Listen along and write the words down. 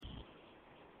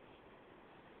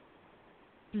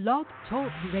Blog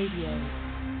Talk Radio.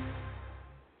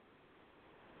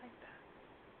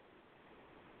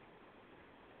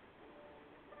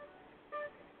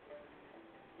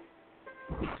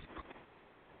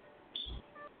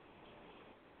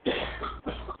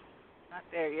 Not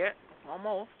there yet.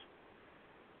 Almost.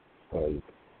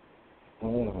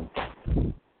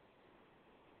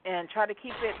 And try to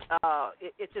keep it.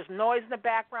 It's just noise in the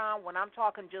background. When I'm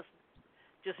talking, just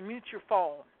mute your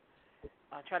phone.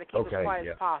 Try to keep it as quiet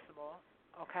as possible.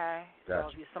 Okay.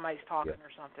 Gotcha. So if somebody's talking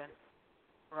or something,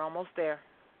 we're almost there.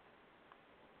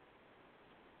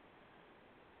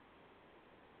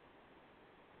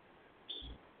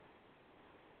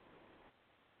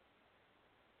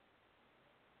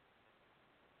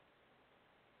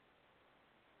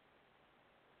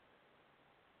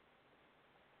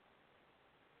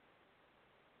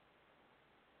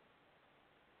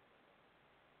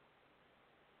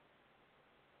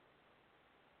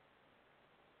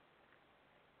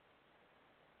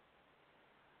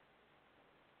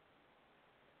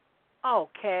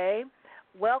 Okay.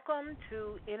 Welcome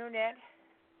to Internet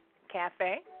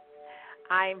Cafe.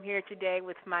 I am here today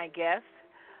with my guest,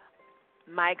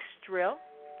 Mike Scrill,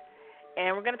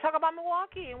 and we're going to talk about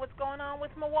Milwaukee and what's going on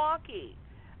with Milwaukee.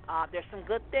 There's some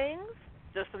good things.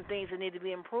 There's some things that need to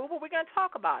be improved, but we're going to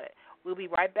talk about it. We'll be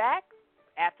right back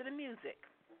after the music.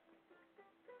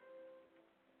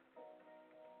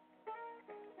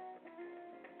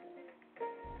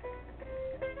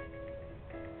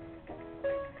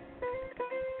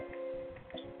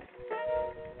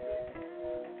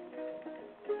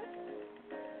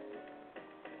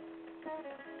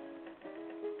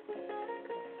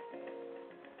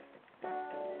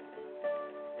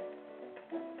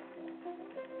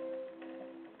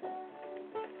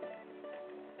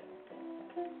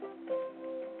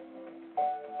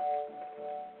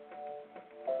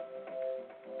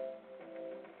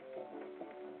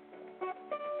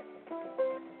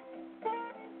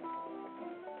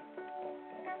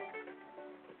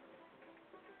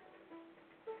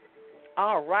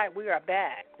 All right, we are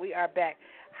back.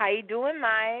 How you doing,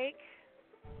 Mike?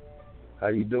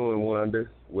 How you doing, Wanda?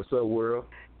 What's up, world?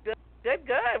 Good.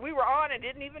 We were on and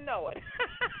didn't even know it.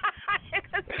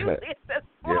 Because usually it says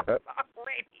Talk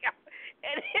Radio,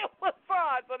 and it was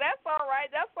on, so that's all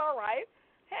right.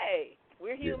 Hey,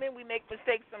 we're human. We make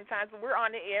mistakes sometimes, but we're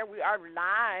on the air. We are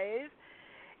live.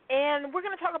 And we're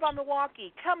going to talk about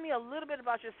Milwaukee. Tell me a little bit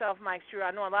about yourself, Mike Scrill.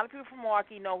 I know a lot of people from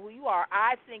Milwaukee know who you are.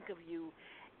 I think of you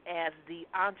as the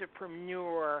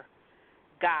entrepreneur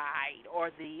guide or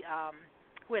the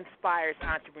who inspires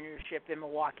entrepreneurship in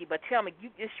Milwaukee. But tell me,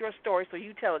 it's your story, so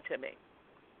you tell it to me.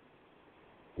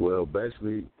 Well,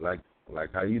 basically, like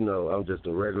how you know, I'm just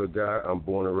a regular guy. I'm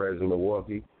born and raised in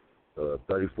Milwaukee,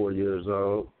 34 years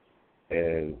old,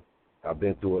 and I've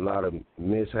been through a lot of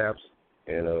mishaps,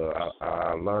 and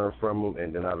I learned from them,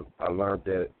 and then I learned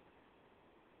that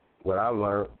what I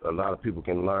learned, a lot of people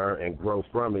can learn and grow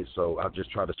from it. So I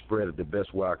just try to spread it the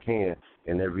best way I can,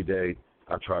 and every day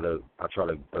I try to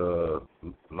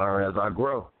learn as I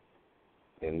grow,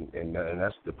 and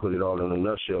that's to put it all in a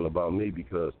nutshell about me,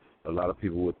 because a lot of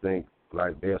people would think,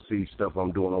 like, they'll see stuff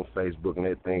I'm doing on Facebook and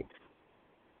they think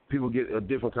people get a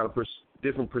different kind of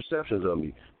different perceptions of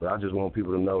me. But I just want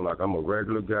people to know, like, I'm a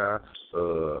regular guy.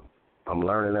 I'm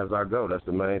learning as I go. That's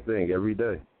the main thing every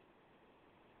day.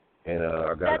 And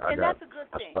that's a good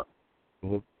thing.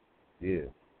 Yeah.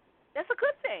 That's a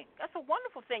good thing. That's a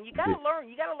wonderful thing. You gotta learn.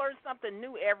 You gotta learn something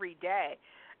new every day.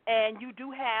 And you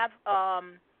do have a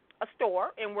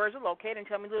store. And where's it located? And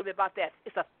tell me a little bit about that.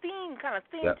 It's a theme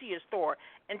to your store.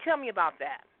 And tell me about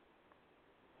that.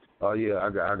 Oh yeah, I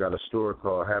got a store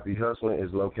called Happy Hustling.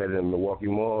 It's located in Milwaukee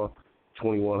Mall,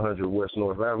 2100 West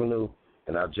North Avenue.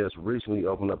 And I just recently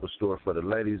opened up a store for the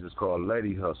ladies. It's called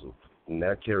Lady Hustle. And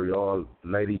that carry all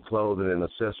lady clothing and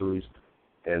accessories.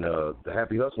 And the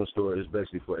Happy Hustling store is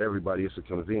basically for everybody. It's a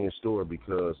convenient store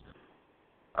because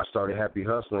I started Happy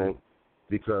Hustling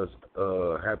because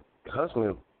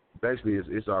hustling basically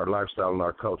is our lifestyle and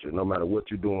our culture. No matter what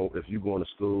you're doing, if you're going to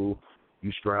school,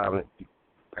 you striving.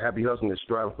 Happy Hustling is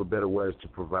striving for better ways to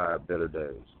provide better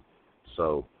days.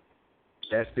 So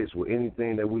that fits with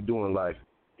anything that we do in life.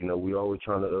 You know, we always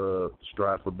trying to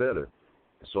strive for better.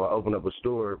 So I opened up a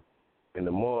store in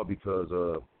the mall because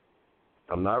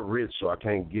I'm not rich, so I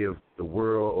can't give the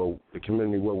world or the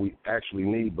community what we actually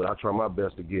need, but I try my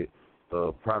best to get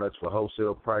products for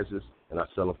wholesale prices, and I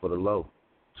sell them for the low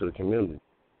to the community.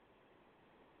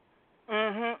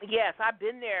 Yes, I've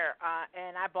been there,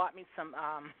 and I bought me some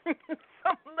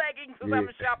some leggings because I'm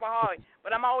a shopaholic,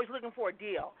 but I'm always looking for a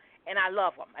deal, and I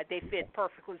love them. They fit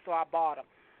perfectly, so I bought them.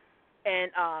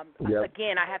 And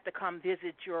again, I have to come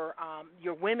visit your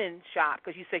women's shop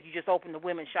because you said you just opened the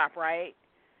women's shop, right?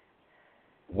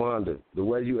 Wanda, the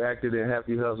way you acted in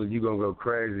Happy Hustle, you're going to go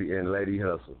crazy in Lady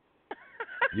Hustle.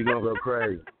 You're going to go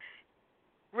crazy.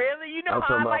 Really? You know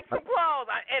how I like some clothes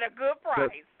at a good price.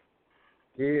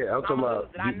 Yeah, I'm talking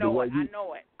about I know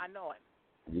it.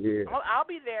 Yeah. I'll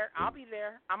be there. I'm going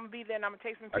to be there, and I'm going to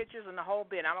take some pictures and the whole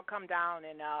bit. I'm going to come down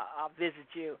and I'll visit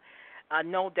you,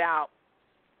 no doubt.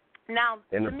 Now,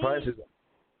 and the prices.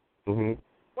 Go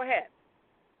ahead.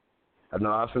 No,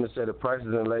 I was going to say the prices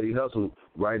in Lady Hustle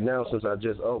right now, since I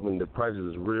just opened, the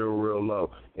prices is real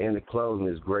low, and the clothing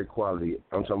is great quality.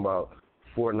 I'm talking about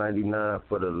 $4.99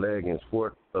 for the leggings,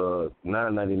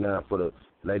 $9.99 for the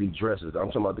lady dresses. I'm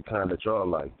talking about the kind that y'all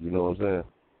like. You know what I'm saying?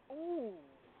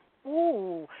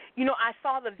 Ooh. You know, I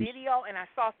saw the video and I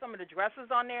saw some of the dresses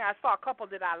on there. I saw a couple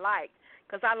that I liked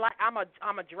because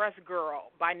I'm a dress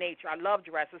girl by nature. I love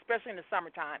dresses, especially in the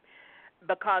summertime,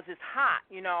 because it's hot,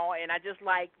 you know, and I just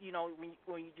like, you know,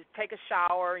 when you just take a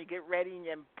shower, you get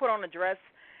ready and put on a dress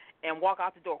and walk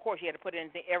out the door. Of course, you had to put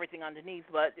everything underneath,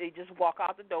 but you just walk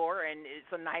out the door, and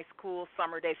it's a nice, cool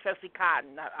summer day, especially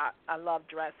cotton. I love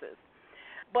dresses.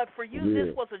 But for you,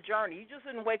 this was a journey. You just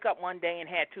didn't wake up one day and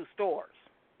had 2 stores.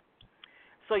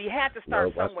 So you had to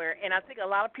start somewhere, and I think a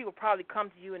lot of people probably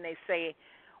come to you and they say,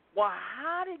 well,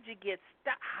 how did you get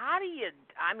started? How do you,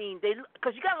 I mean,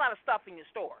 because you got a lot of stuff in your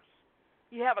stores.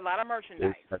 You have a lot of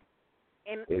merchandise.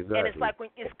 And it's like when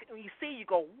you see, you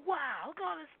go, wow, look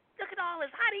at all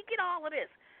this. How do you get all of this?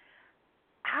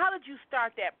 How did you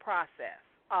start that process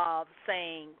of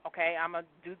saying, okay, I'm going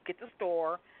to get the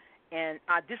store, and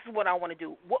this is what I want to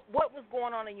do? What was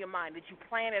going on in your mind? Did you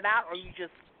plan it out, or you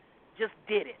just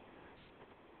did it?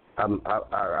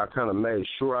 I kind of made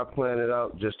sure I planned it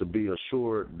out just to be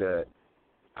assured that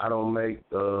I don't make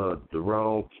the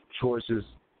wrong choices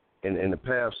in the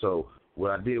past. So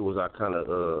what I did was I kind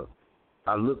of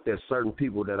I looked at certain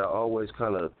people that I always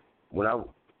kind of when I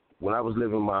was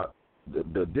living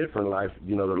the different life,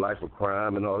 you know, the life of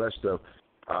crime and all that stuff.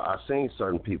 I seen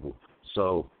certain people.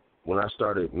 So when I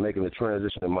started making the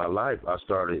transition in my life, I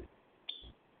started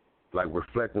like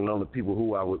reflecting on the people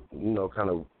who I would, you know, kind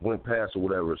of went past or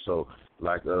whatever. So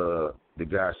like the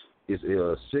guy is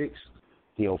 6,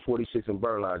 he on 46 in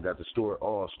Burleigh, got the store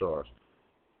All Stars.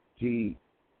 When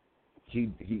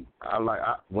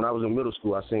I was in middle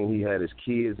school, I seen he had his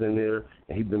kids in there,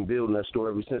 and he's been building that store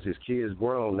ever since. His kids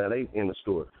grown, now they in the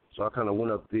store. So I kind of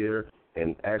went up there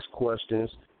and asked questions.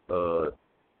 A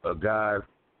guy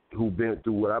who been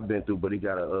through what I've been through, but he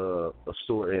got a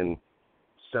store in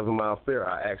 7 Mile Fair.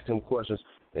 I asked him questions,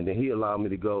 and then he allowed me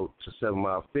to go to 7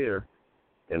 Mile Fair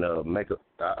and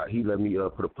he let me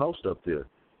put a post up there.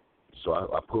 So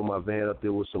I put my van up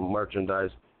there with some merchandise.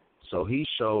 So he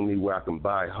showed me where I can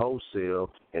buy wholesale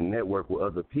and network with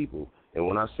other people. And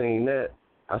when I seen that,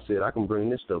 I said I can bring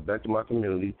this stuff back to my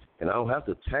community, and I don't have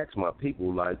to tax my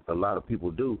people like a lot of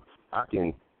people do. I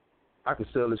can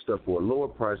sell this stuff for a lower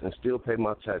price and still pay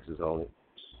my taxes on it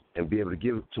and be able to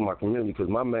give it to my community, because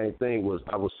my main thing was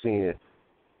I was seeing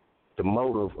the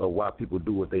motive of why people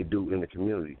do what they do in the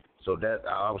community. So that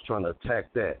I was trying to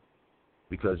attack that,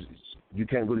 because you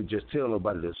can't really just tell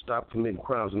nobody to stop committing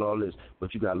crimes and all this,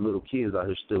 but you got little kids out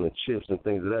here stealing chips and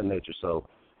things of that nature. So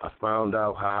I found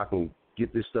out how I can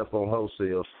get this stuff on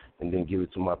wholesale and then give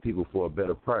it to my people for a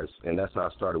better price, and that's how I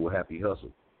started with Happy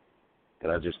Hustle.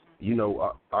 And I just, you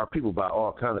know, our people buy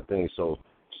all kind of things, so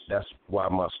that's why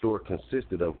my store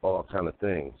consisted of all kind of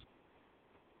things.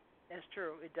 That's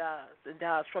true. It does. It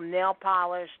does. From nail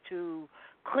polish to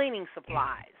cleaning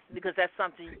supplies, because that's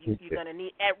something you're going to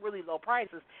need at really low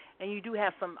prices. And you do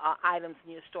have some items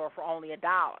in your store for only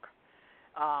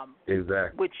 $1.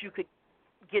 Exactly. Which you could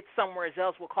get somewhere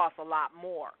else will cost a lot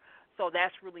more. So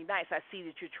that's really nice. I see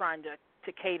that you're trying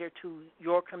to cater to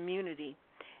your community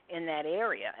in that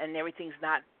area, and everything's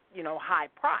not, you know, high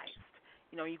priced.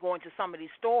 You know, you go into some of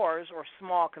these stores or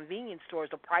small convenience stores,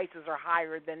 the prices are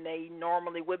higher than they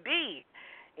normally would be,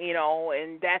 you know,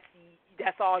 and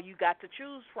that's all you got to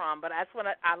choose from. But that's what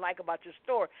I like about your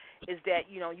store, is that,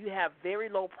 you know, you have very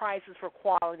low prices for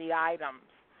quality items.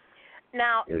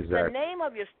 Now, The name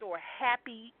of your store,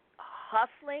 Happy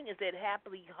Hustling, is it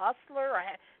Happily Hustler? Or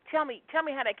tell me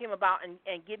how that came about,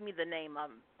 and give me the name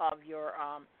of your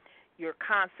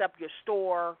concept, your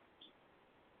store.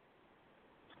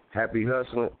 Happy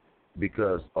Hustling,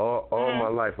 because all my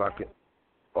life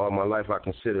I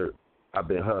consider I've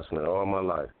been hustling all my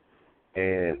life.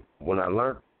 And when I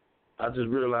learned, I just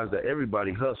realized that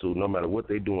everybody hustles no matter what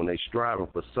they're doing. They striving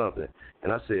for something.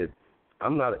 And I said,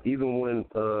 I'm not, even when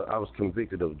I was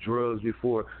convicted of drugs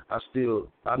before, I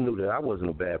knew that I wasn't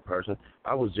a bad person.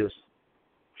 I was just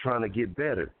trying to get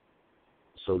better.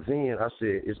 So then I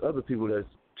said, it's other people that's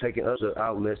taking other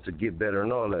outlets to get better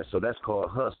and all that. So that's called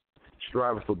hustle,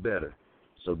 striving for better.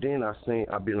 So then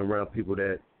I've been around people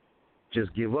that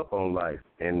just give up on life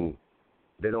and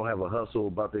they don't have a hustle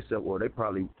about themselves, or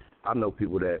I know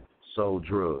people that sold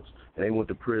drugs and they went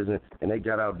to prison and they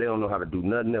got out, they don't know how to do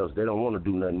nothing else. They don't want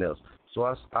to do nothing else. So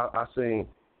I saying,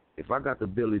 if I got the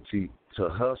ability to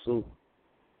hustle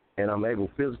and I'm able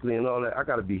physically and all that, I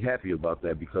got to be happy about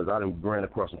that, because I done ran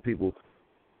across some people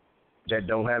that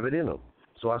don't have it in them.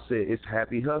 So I said it's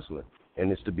happy hustling,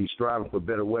 and it's to be striving for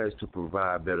better ways to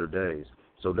provide better days.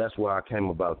 So that's why I came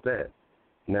about that.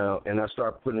 Now, and I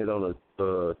started putting it on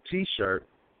a T-shirt,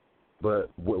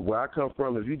 but where I come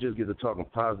from, if you just get to talking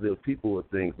positive, people would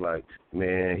think like,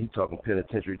 man, he talking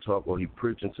penitentiary talk or he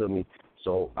preaching to me.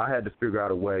 So I had to figure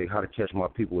out a way how to catch my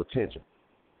people's attention.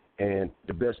 And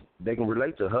the best, they can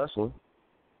relate to hustling,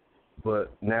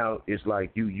 but now it's like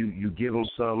you give them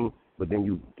something, but then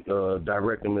you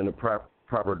direct them in the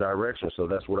proper direction. So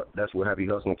that's what Happy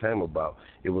Hustling came about.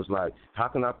 It was like, how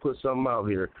can I put something out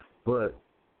here, but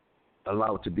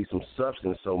allow it to be some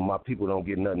substance so my people don't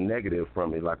get nothing negative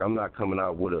from it. Like, I'm not coming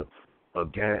out with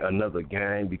another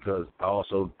gang, because I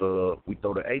also we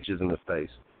throw the H's in the face.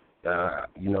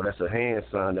 That's a hand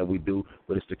sign that we do,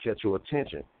 but it's to catch your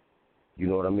attention. You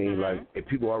know what I mean? Mm-hmm. Like, if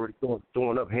people already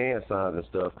throwing up hand signs and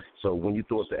stuff, so when you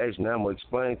throw up the H, now I'm going to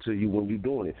explain to you when you're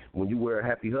doing it. When you wear a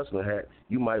Happy Hustler hat,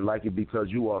 you might like it because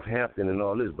you off Hampton and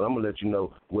all this, but I'm going to let you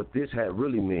know what this hat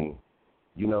really means.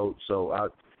 So I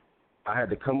had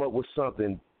to come up with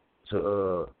something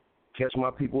to catch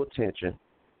my people's attention,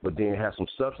 but then have some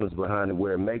substance behind it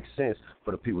where it makes sense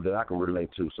for the people that I can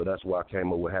relate to. So that's why I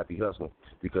came up with Happy Hustling,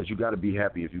 because you got to be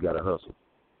happy if you got to hustle.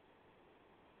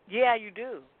 Yeah, you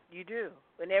do. You do.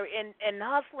 And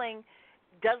hustling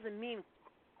doesn't mean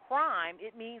crime.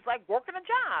 It means like working a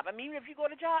job. I mean, if you go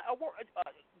to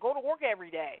go to work every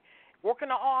day, work in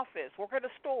the office, work at a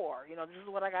store. This is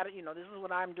what I got. This is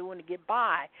what I'm doing to get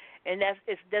by. And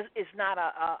it's not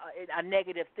a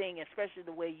negative thing, especially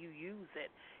the way you use it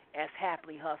as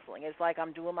happily hustling. It's like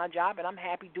I'm doing my job and I'm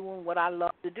happy doing what I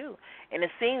love to do. And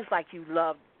it seems like you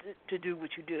love to do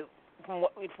what you do.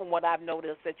 From what I've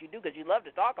noticed that you do, because you love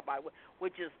to talk about it,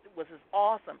 which is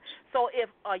awesome. So if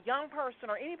a young person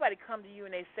or anybody come to you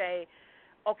and they say,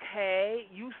 okay,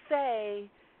 you say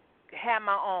have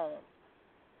my own,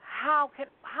 how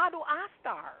do I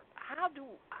start? How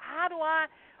do I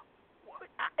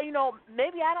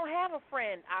maybe I don't have a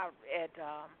friend out at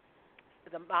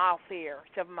the Mile Fair,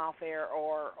 7 Mile Fair,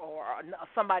 or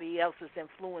somebody else is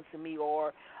influencing me,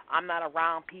 or I'm not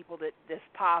around people that's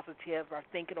positive or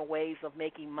thinking of ways of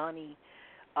making money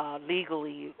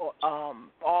legally. Or,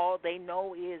 all they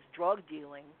know is drug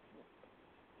dealing.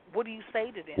 What do you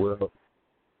say to them? Well,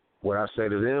 what I say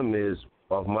to them is,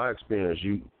 off my experience,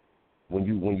 when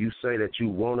you say that you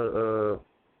wanna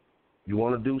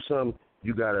do something,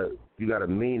 you gotta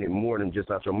mean it more than just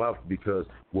out your mouth, because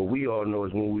what we all know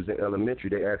is when we was in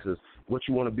elementary, they asked us, what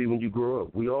you want to be when you grow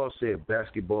up? We all said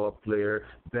basketball player,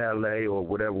 ballet, or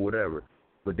whatever.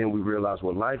 But then we realized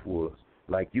what life was.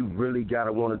 Like, you really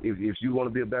gotta want to. If you want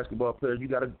to be a basketball player, you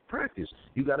gotta practice.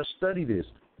 You gotta study this.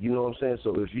 You know what I'm saying?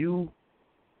 So if you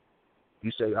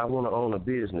say, I want to own a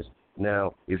business,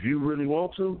 now if you really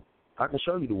want to, I can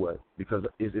show you the way, because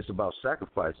it's about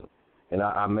sacrificing. And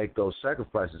I make those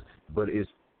sacrifices, but it's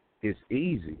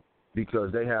easy,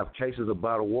 because they have cases of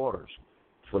bottled waters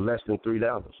for less than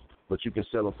 $3, but you can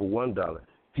sell them for $1.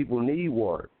 People need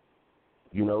water.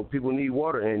 People need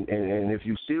water, and if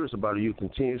you're serious about it, you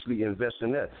continuously invest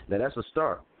in that. Now, that's a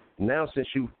start. Now,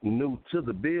 since you new to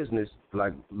the business,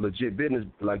 like legit business,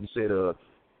 like you said,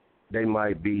 they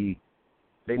new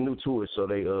to it, so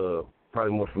they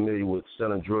probably more familiar with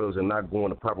selling drugs and not going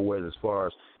the proper ways as far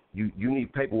as you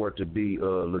need paperwork to be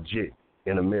legit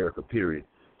in America, period.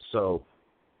 So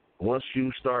once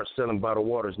you start selling bottled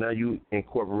waters, now you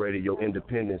incorporated your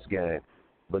independence game.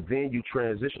 But then you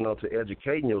transition on to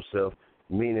educating yourself,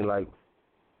 meaning like,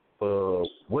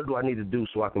 what do I need to do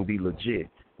so I can be legit?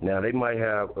 Now, they might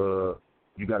have,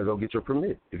 you got to go get your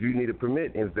permit. If you need a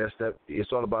permit, invest that.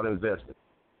 It's all about investing.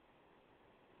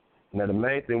 Now, the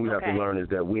main thing we have to learn is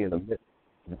that we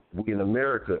in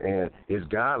America, and it's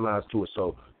guidelines to it.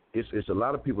 So it's a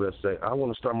lot of people that say, I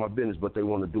want to start my business, but they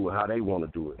want to do it how they want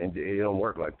to do it, and it don't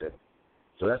work like that.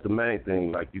 So that's the main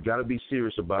thing. Like, you got to be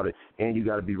serious about it, and you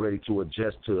got to be ready to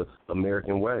adjust to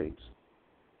American ways.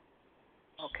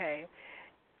 Okay.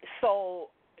 So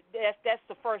that's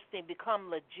the first thing. Become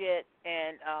legit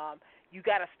and you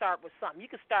got to start with something. You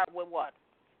can start with what?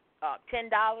 $10,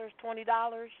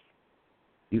 $20.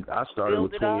 I started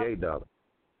with $28.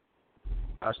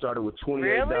 I started with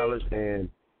 $28 and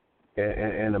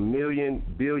 $1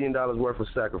 billion worth of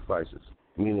sacrifices.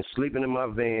 Meaning sleeping in my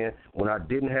van when I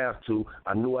didn't have to.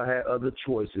 I knew I had other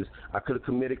choices. I could have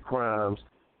committed crimes.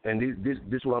 And this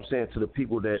is what I'm saying to the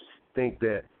people that think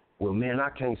that, well, man, I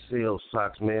can't sell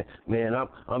socks, man. Man,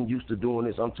 I'm used to doing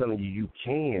this. I'm telling you, you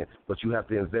can, but you have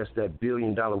to invest that $1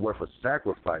 billion worth of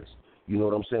sacrifice. You know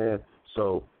what I'm saying?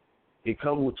 So it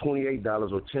comes with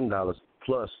 $28 or $10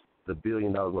 plus the $1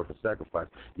 billion worth of sacrifice.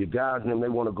 Your guys and them, they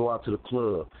want to go out to the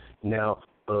club. Now,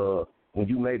 when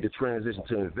you made the transition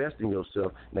to invest in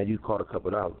yourself, now you caught a couple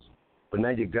of dollars. But now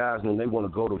your guys and them, they want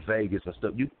to go to Vegas and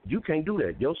stuff. You can't do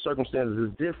that. Your circumstances is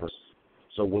different.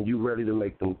 So when you're ready to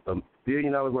make them $1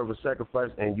 billion worth of sacrifice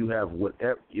and you have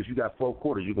whatever, if you got 4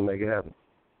 quarters, you can make it happen.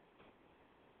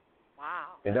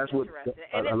 Wow. And that's what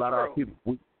a lot of our people,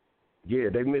 a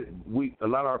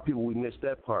lot of our people, we missed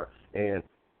that part. And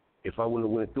if I wouldn't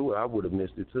have went through it, I would have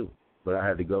missed it too. But I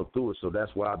had to go through it, so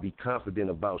that's why I be confident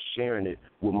about sharing it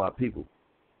with my people.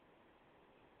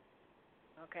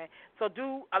 Okay. So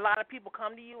do a lot of people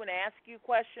come to you and ask you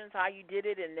questions how you did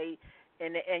it,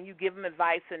 and you give them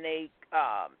advice, and they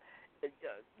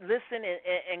listen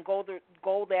and go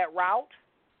that route?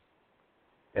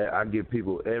 And I give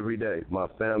people every day, my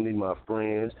family, my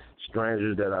friends,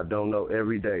 strangers that I don't know,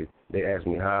 every day. They ask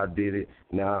me how I did it.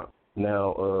 Now,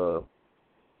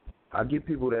 I get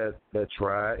people that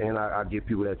try, and I get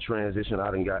people that transition. I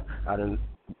didn't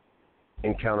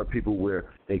encounter people where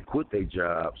they quit their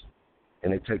jobs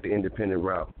and they take the independent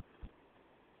route.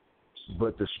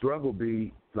 But the struggle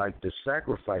be like the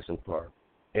sacrificing part.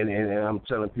 And I'm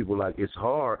telling people, like, it's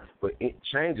hard, but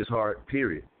change is hard,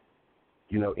 period.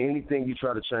 You know, anything you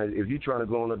try to change, if you're trying to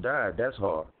go on a diet, that's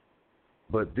hard.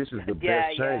 But this is the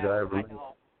best change I ever made.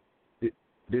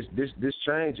 This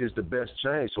change is the best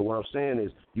change. So what I'm saying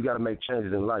is you got to make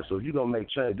changes in life. So if you're going to make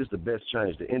change, this is the best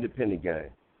change, the independent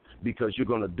game, because you're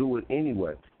going to do it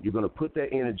anyway. You're going to put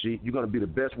that energy. You're going to be the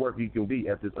best worker you can be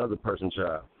at this other person's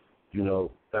job, you know,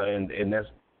 and that's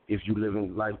if you live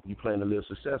in life, you plan to live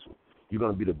successful. You're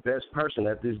going to be the best person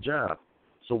at this job.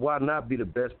 So why not be the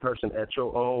best person at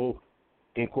your own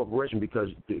incorporation, because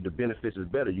the benefits is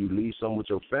better. You leave some with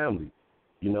your family.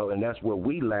 You know, and that's where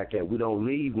we lack at. We don't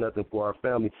leave nothing for our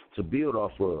family to build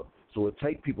off of. So it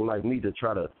takes people like me to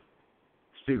try to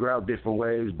figure out different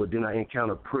ways, but then I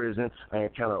encounter prison. I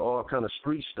encounter all kind of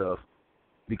street stuff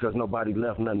because nobody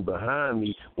left nothing behind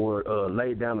me or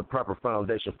laid down the proper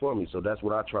foundation for me. So that's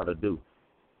what I try to do.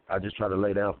 I just try to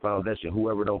lay down foundation.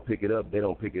 Whoever don't pick it up, they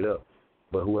don't pick it up.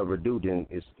 But whoever do, then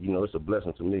it's, you know, it's a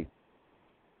blessing to me.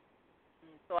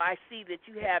 So I see that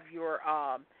you have your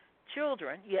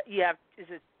children. You have, is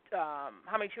it,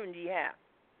 how many children do you have?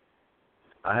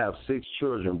 I have 6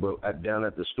 children, but down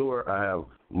at the store, I have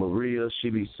Maria. She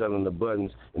be selling the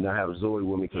buttons, and I have Zoe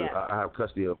with me because I have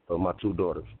custody of my 2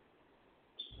 daughters.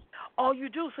 Oh, you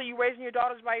do? So you raising your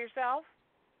daughters by yourself?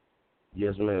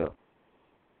 Yes, ma'am.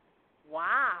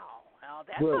 Wow. Well,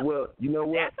 that's well, you know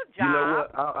what? That's a job. You know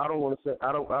what? I don't want to say.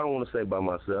 I don't want to say by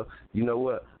myself. You know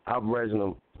what? I'm raising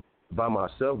them by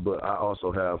myself, but I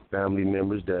also have family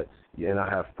members and I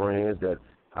have friends that.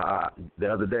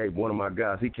 The other day, one of my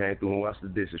guys, he came through and washed the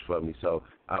dishes for me. So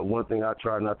one thing I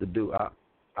try not to do, I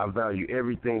value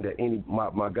everything that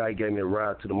my guy gave me a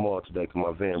ride to the mall today because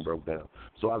my van broke down.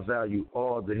 So I value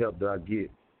all the help that I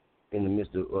get in the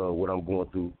midst of what I'm going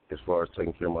through as far as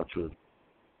taking care of my children.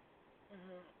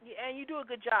 Mm-hmm. Yeah, and you do a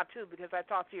good job too, because I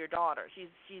talked to your daughter.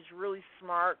 She's really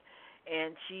smart,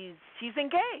 and she's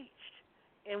engaged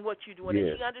in what you're doing,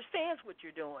 and she understands what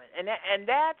you're doing, and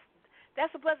that's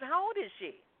a blessing. How old is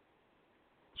she?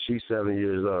 She's 7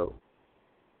 years old.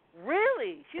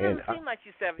 Really? She doesn't seem like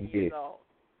she's 7 years old.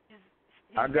 She's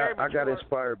I got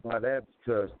inspired by that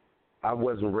because I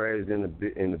wasn't raised in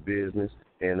the business,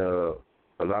 and a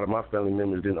lot of my family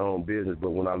members didn't own business.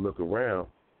 But when I look around,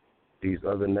 these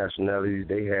other nationalities,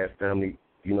 they had family.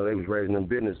 You know, they was raised in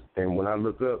business. And when I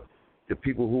look up, the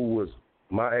people who was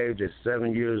my age at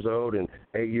 7 years old and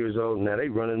 8 years old, now they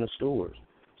running the stores.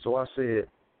 So I said.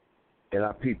 And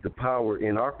I peeped the power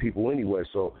in our people anyway.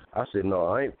 So I said,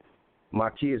 no, my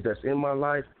kids that's in my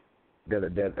life that I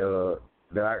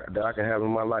can have in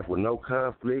my life with no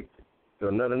conflict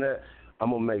or none of that.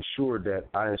 I'm gonna make sure that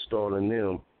I install in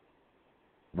them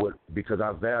because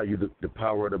I value the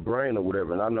power of the brain or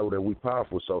whatever, and I know that we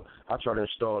powerful. So I try to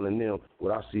install in them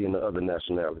what I see in the other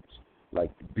nationalities,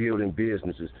 like building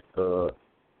businesses.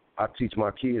 I teach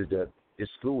my kids that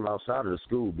it's school outside of the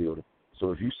school building.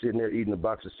 So if you're sitting there eating a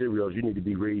box of cereals, you need to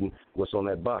be reading what's on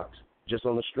that box. just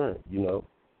on the strength, you know.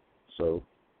 So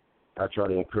I try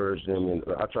to encourage them, and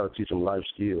I try to teach them life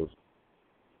skills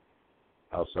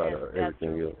outside of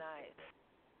everything really else. Nice.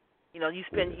 You know, you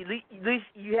spend at least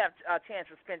you have a chance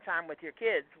to spend time with your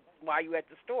kids while you're at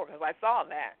the store, because I saw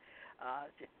that.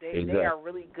 They are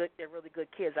really good. They're really good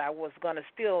kids. I was going to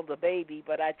steal the baby,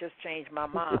 but I just changed my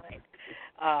mind.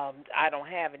 I don't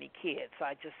have any kids,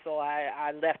 so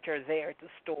I left her there at the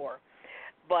store.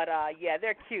 But yeah,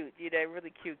 they're cute. They're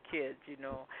really cute kids.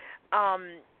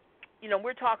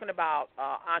 We're talking about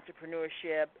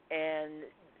entrepreneurship, and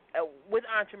with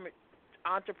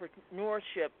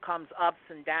entrepreneurship comes ups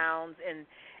and downs, and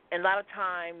a lot of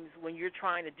times when you're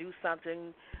trying to do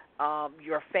something,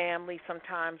 your family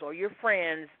sometimes or your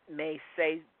friends may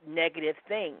say negative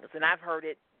things, and I've heard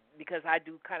it because I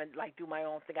do kind of like do my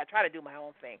own thing. I try to do my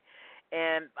own thing,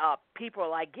 and people are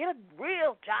like, "Get a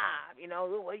real job,"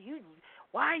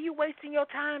 why are you wasting your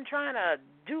time trying to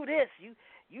do this?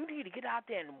 You need to get out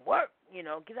there and work.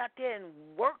 Get out there and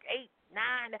work 8,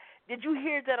 9. Did you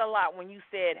hear that a lot when you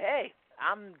said, "Hey,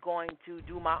 I'm going to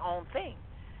do my own thing"?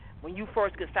 When you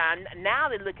first get started, now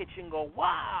they look at you and go,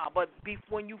 "Wow!" But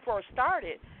when you first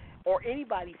started, or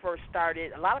anybody first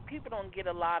started, a lot of people don't get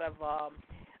a lot of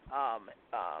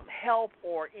help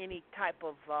or any type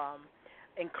of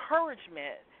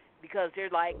encouragement, because they're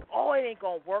like, "Oh, it ain't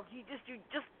gonna work. You just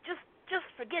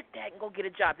forget that and go get a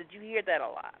job." Did you hear that a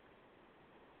lot?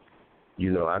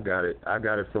 I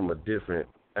got it from a different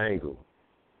angle.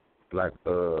 Like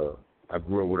I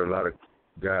grew up with a lot of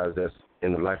guys that's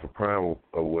in the life of crime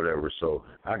or whatever, so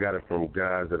I got it from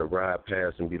guys that ride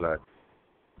past and be like,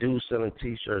 "Dude selling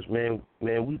T-shirts, man,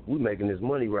 we making this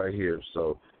money right here."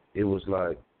 So it was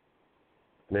like,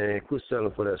 man, quit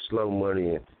selling for that slow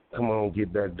money and come on,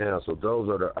 get back down. So those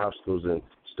are the obstacles and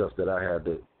stuff that I had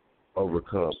to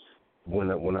overcome.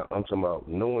 When I'm talking about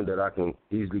knowing that I can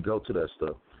easily go to that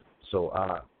stuff. So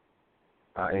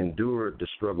I endured the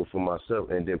struggle for myself,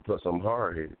 and then plus I'm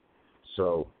hard-headed.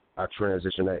 So I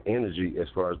transition that energy as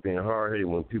far as being hard-headed.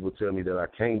 When people tell me that I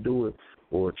can't do it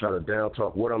or try to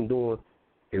down-talk what I'm doing,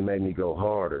 it made me go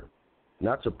harder.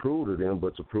 Not to prove to them,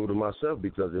 but to prove to myself,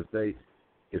 because if they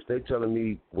telling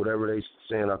me whatever they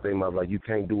saying out their mouth, like you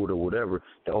can't do it or whatever,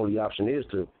 the only option is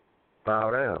to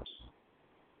bow down.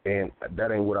 And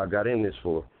that ain't what I got in this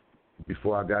for.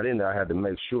 Before I got in there, I had to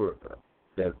make sure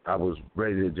that I was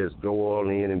ready to just go all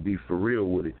in and be for real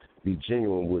with it, be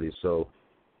genuine with it. So,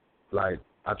 like,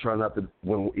 I try not to,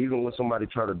 even when somebody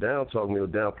try to down talk me or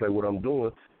downplay what I'm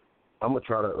doing, I'm going to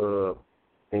try to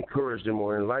encourage them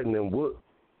or enlighten them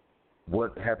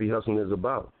what happy hustling is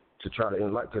about, to try to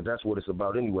enlighten, because that's what it's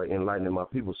about anyway, enlightening my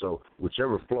people. So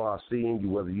whichever flaw I see in you,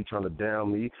 whether you're trying to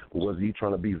down me or whether you're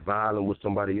trying to be violent with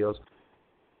somebody else,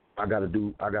 I got to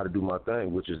do my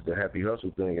thing, which is the happy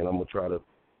hustle thing, and I'm going to try to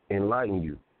enlighten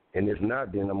you. And if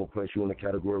not, then I'm going to place you in the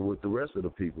category with the rest of the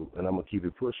people, and I'm going to keep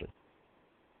it pushing.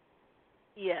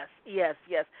 Yes.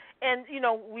 And,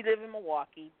 we live in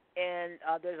Milwaukee, and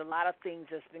there's a lot of things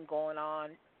that's been going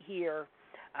on here.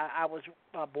 I was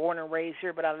born and raised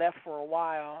here, but I left for a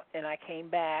while, and I came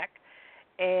back.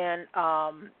 And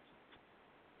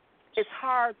it's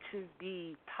hard to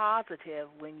be positive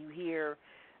when you hear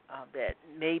that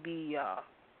maybe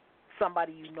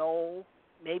somebody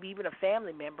maybe even a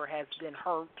family member has been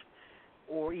hurt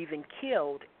or even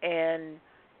killed. And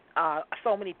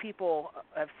so many people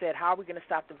have said, how are we going to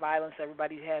stop the violence?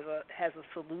 Everybody has a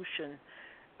solution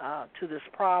to this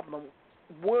problem.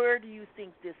 Where do you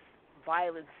think this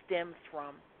violence stems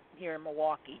from here in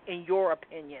Milwaukee, in your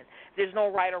opinion? There's no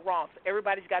right or wrong. So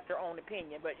everybody's got their own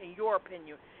opinion, but in your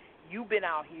opinion, you've been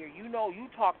out here, you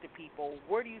talk to people.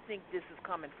 Where do you think this is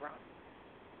coming from?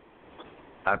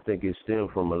 I think it stems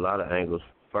from a lot of angles.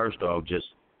 First off, just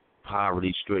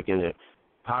poverty-stricken and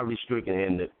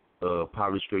poverty-stricken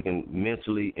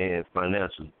mentally and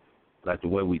financially, like the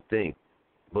way we think.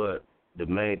 But the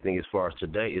main thing as far as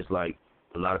today is like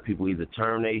a lot of people either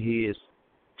turn their heads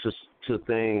to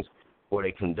things or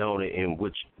they condone it in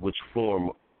which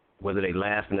form, whether they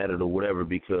laughing at it or whatever,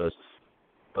 because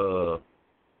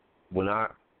when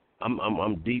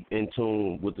I'm deep in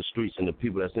tune with the streets and the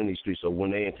people that's in these streets, so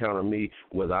when they encounter me,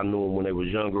 whether I knew them when they was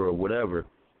younger or whatever,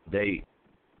 they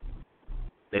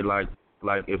like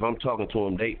if I'm talking to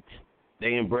them,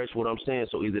 they embrace what I'm saying.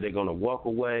 So either they're gonna walk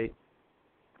away,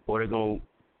 or they're gonna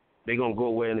go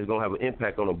away and it's gonna have an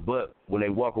impact on them. But when they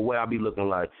walk away, I'll be looking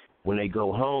like when they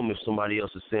go home, if somebody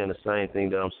else is saying the same thing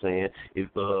that I'm saying, if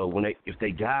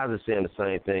they guys are saying the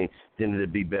same thing, then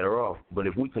it'd be better off. But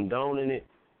if we condoning it,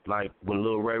 like when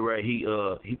Lil Ray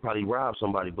he probably robbed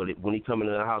somebody, but when he come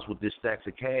into the house with this stacks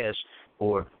of cash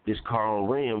or this car on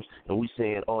rims, and we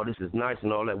saying, oh, this is nice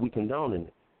and all that, we condoning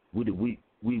it.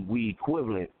 We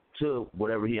equivalent to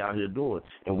whatever he out here doing,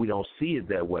 and we don't see it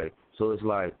that way. So it's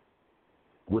like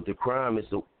with the crime, it's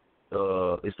the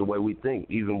way we think,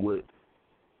 even with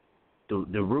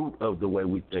the root of the way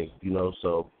we think, you know.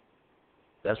 So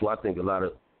that's why I think a lot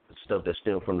of stuff that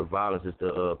stems from the violence is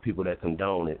the people that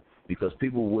condone it, because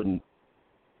people wouldn't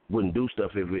do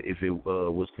stuff if it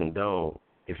was condoned,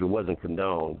 if it wasn't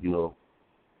condoned, you know.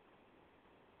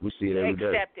 We see it every day.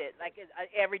 Accept it, like it's an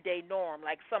everyday norm.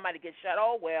 Like somebody gets shot,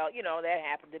 oh, well, you know, that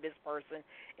happened to this person.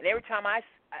 And every time I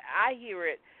hear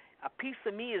it, a piece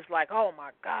of me is like, oh, my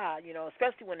God, you know,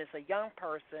 especially when it's a young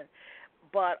person.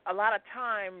 But a lot of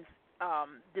times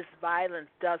this violence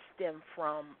does stem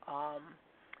from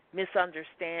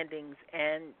misunderstandings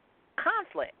and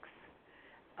conflicts.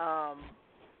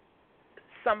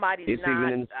 Somebody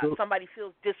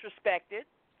feels disrespected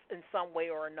in some way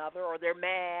or another, or they're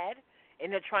mad,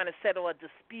 and they're trying to settle a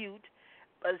dispute,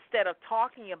 but instead of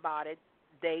talking about it,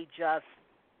 they just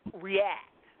react,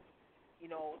 you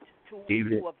know, to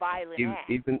a violent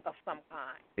act of some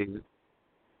kind.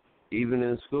 Even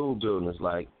in school buildings,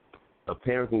 like a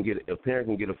parent can get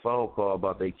a phone call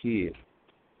about their kid,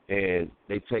 and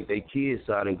they take their kids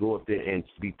out and go up there and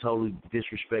be totally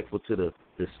disrespectful to the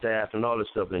staff and all this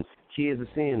stuff, and kids are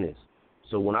seeing this.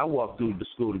 So when I walk through the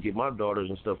school to get my daughters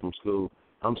and stuff from school,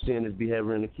 I'm seeing this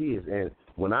behavior in the kids, and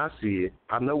when I see it,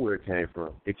 I know where it came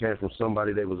from. It came from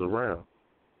somebody that was around.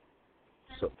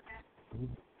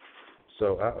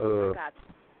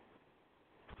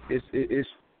 It's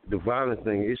the violent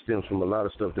thing. It stems from a lot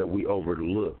of stuff that we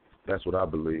overlook. That's what I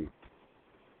believe.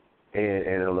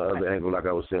 And on the other angle, like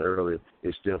I was saying earlier,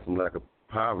 it stems from lack of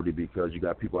poverty, because you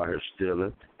got people out here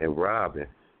stealing and robbing.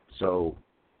 So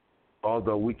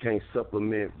although we can't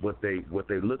supplement what they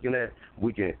looking at,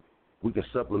 we can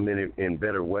supplement it in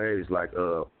better ways. Like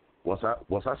once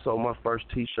I sold my first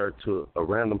T-shirt to a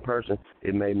random person,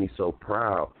 it made me so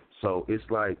proud. So it's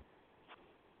like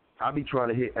I be trying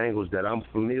to hit angles that I'm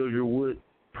familiar with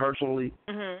personally,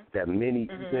 that many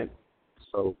isn't.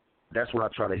 So that's what I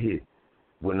try to hit.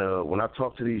 When I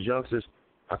talk to these youngsters,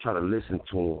 I try to listen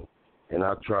to them, and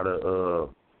I try to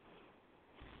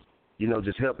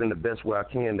just help in the best way I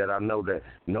can that I know that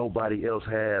nobody else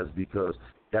has, because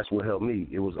that's what helped me.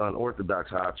 It was unorthodox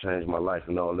how I changed my life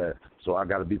and all that. So I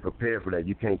got to be prepared for that.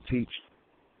 You can't teach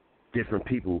different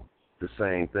people the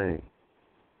same thing.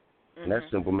 And that's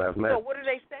simple mathematics. So what are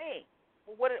they saying?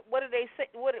 What do they say?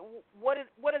 What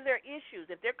are their issues?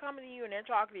 If they're coming to you and they're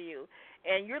talking to you,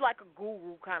 and you're like a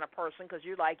guru kind of person, because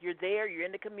you're there, you're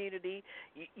in the community,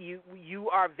 you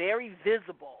are very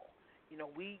visible. You know,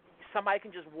 somebody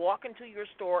can just walk into your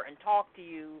store and talk to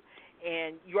you,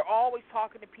 and you're always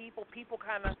talking to people. People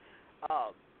kind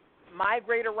of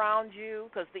migrate around you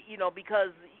because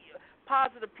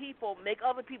positive people make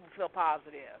other people feel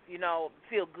positive,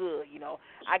 feel good.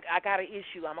 I got an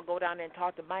issue. I'm going to go down there and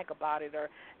talk to Mike about it, or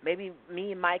maybe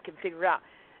me and Mike can figure out.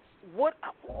 What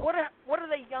are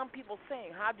the young people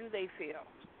saying? How do they feel?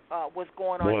 What's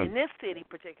going on in this city in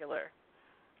particular?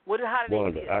 How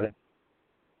do they feel?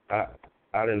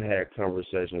 I done had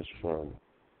conversations from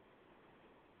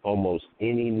almost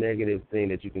any negative thing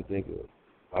that you can think of.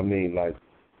 I mean, like,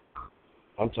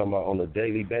 I'm talking about on a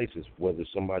daily basis, whether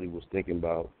somebody was thinking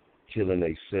about killing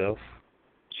themselves,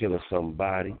 killing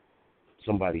somebody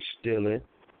stealing,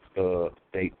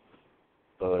 they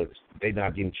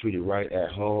not getting treated right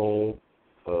at home,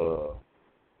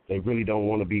 they really don't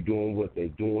want to be doing what they're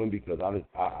doing, because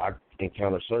I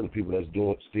encounter certain people that's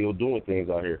still doing things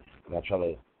out here, and I try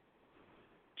to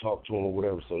talk to them or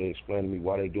whatever, so they explain to me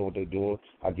why they doing what they're doing.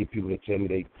 I get people that tell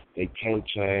me they can't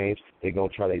change, they're going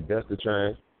to try their best to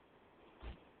change.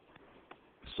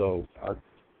 So I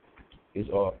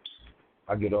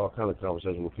get all kind of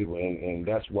conversations with people, and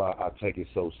that's why I take it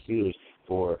so serious,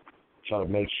 for trying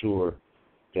to make sure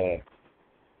that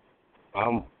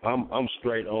I'm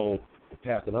straight on the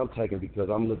path that I'm taking, because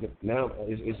I'm looking now.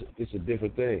 It's a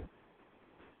different thing.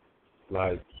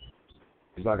 Like,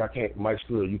 it's like I can't, Mike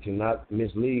Scrill, you cannot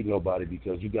mislead nobody,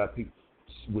 because you got people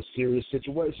with serious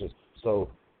situations. So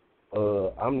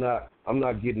I'm not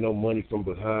getting no money from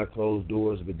behind closed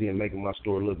doors, but then making my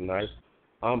store look nice.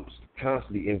 I'm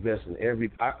constantly investing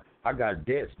I got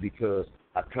debts because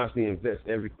I constantly invest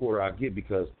every quarter I get,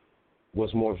 because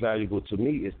what's more valuable to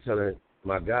me is telling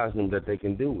my guys that they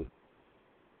can do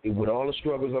it. With all the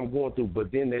struggles I'm going through, but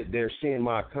then they're seeing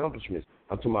my accomplishments.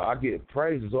 I'm talking about, I get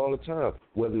praises all the time,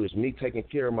 whether it's me taking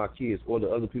care of my kids or the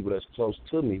other people that's close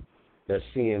to me that's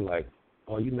seeing, like,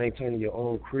 oh, you maintaining your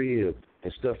own crib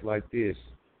and stuff like this.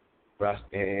 But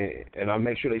I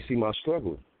make sure they see my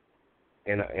struggle,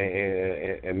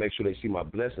 and make sure they see my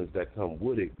blessings that come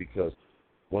with it. Because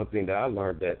one thing that I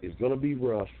learned that it's gonna be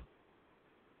rough,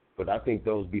 but I think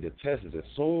those be the tests. As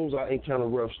soon as I encounter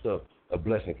rough stuff, a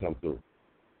blessing come through.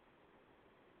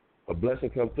 A blessing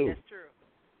come through. That's true.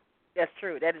 That's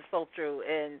true. That is so true.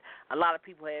 And a lot of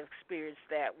people have experienced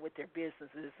that with their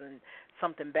businesses, and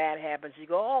something bad happens. You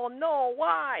go, oh, no,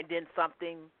 why? Then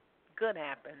something good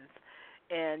happens.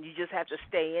 And you just have to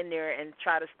stay in there and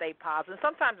try to stay positive.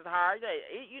 Sometimes it's hard.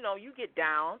 You know, you get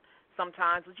down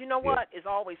sometimes. But you know what? It's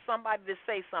always somebody to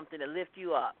say something to lift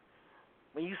you up.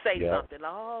 When you say something,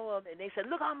 like, oh, and they say,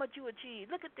 look how much you achieved.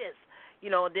 Look at this.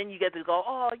 You know, and then you get to go,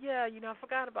 oh, yeah, you know, I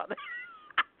forgot about that.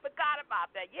 Forgot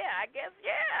about that. Yeah, I guess,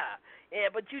 yeah,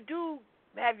 but you do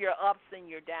have your ups and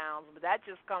your downs, but that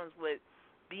just comes with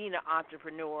being an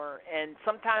entrepreneur. And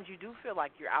sometimes you do feel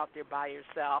like you're out there by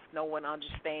yourself. No one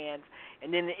understands.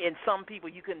 And then in some people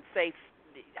you can say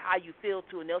how you feel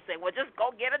to, and they'll say, well, just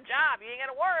go get a job. You ain't got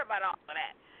to worry about all of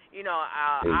that. You know,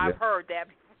 I've heard that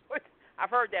before. I've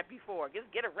heard that before.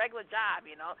 Just get a regular job,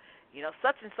 you know. You know,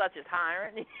 such and such is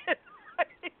hiring.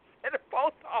 And the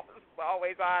post office is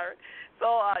always hiring.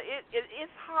 So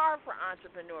it's hard for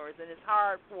entrepreneurs, and it's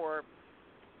hard for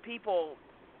people.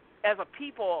 As a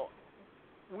people,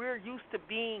 we're used to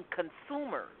being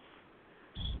consumers,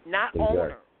 not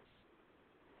owners.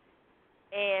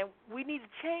 And we need to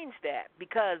change that,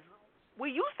 because we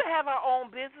used to have our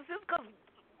own businesses, because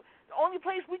the only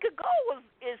place we could go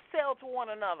is sell to one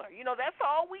another. You know, that's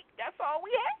all we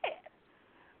had.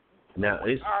 Now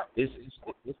it's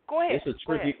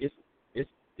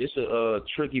a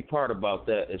tricky part about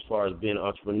that as far as being an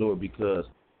entrepreneur, because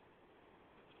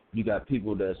you got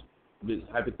people that's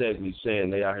hypothetically saying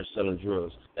they out here selling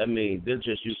drugs. That means they're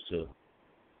just used to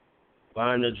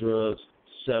buying the drugs,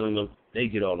 selling them, they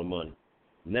get all the money.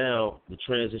 Now the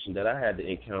transition that I had to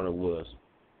encounter was,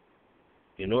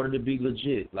 in order to be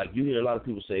legit, like you hear a lot of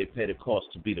people say it pay the cost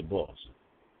to be the boss.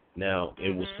 Now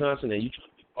in Wisconsin, and you try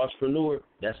to be an entrepreneur,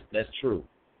 that's true,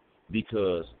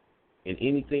 because in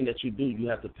anything that you do, you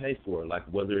have to pay for it, like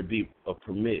whether it be a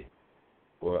permit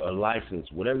or a license,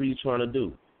 whatever you're trying to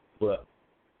do. But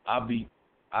I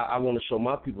want to show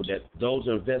my people that those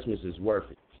investments is worth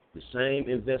it. The same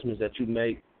investments that you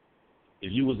make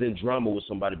if you was in drama with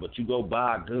somebody, but you go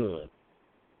buy a gun,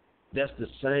 that's the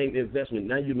same investment.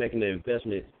 Now you're making an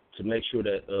investment to make sure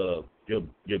that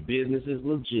your business is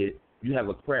legit. You have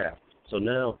a craft. So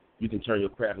now you can turn your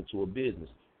craft into a business.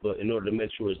 But in order to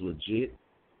make sure it's legit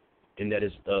and that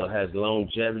it has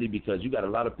longevity, because you got a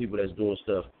lot of people that's doing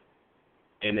stuff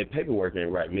and their paperwork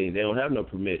ain't right, meaning they don't have no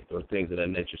permit or things of that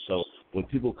nature. So when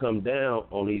people come down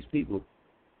on these people,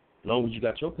 as long as you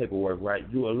got your paperwork right,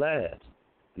 you will last.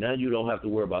 Now you don't have to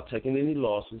worry about taking any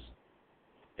losses,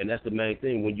 and that's the main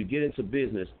thing. When you get into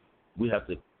business, we have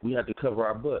to cover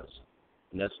our butts,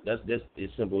 and that's as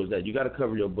simple as that. You got to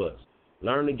cover your butts.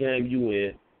 Learn the game you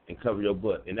in and cover your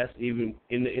butt, and that's even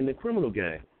in the criminal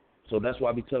game. So that's why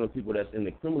I be telling people that's in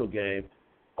the criminal game,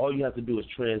 all you have to do is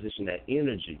transition that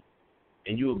energy,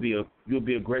 and you'll be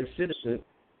a great citizen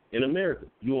in America.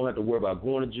 You won't have to worry about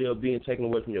going to jail, being taken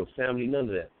away from your family, none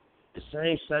of that. The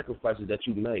same sacrifices that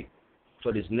you make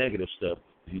for this negative stuff,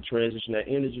 if you transition that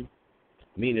energy,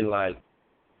 meaning like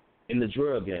in the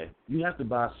drug game, you have to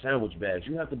buy sandwich bags,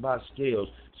 you have to buy scales.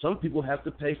 Some people have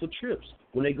to pay for trips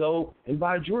when they go and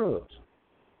buy drugs.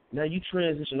 Now you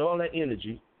transition all that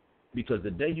energy, because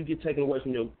the day you get taken away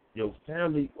from your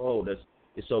family,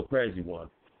 it's so crazy, one.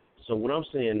 So what I'm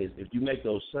saying is, if you make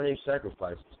those same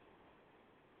sacrifices,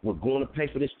 we're going to pay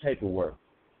for this paperwork,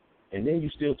 and then you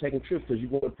still taking trips because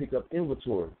you're going to pick up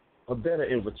inventory, a better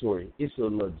inventory. It's a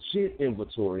legit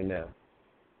inventory now,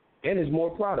 and it's more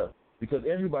product, because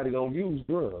everybody don't use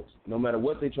drugs. No matter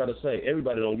what they try to say,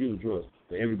 everybody don't use drugs.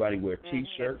 But everybody wear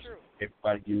T-shirts.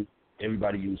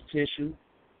 Everybody use tissue.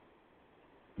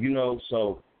 You know,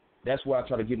 so that's why I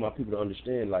try to get my people to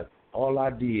understand. Like, all I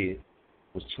did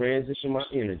was transition my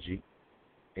energy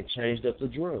and changed up the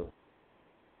drug.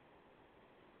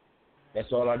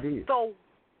 That's all I did. So,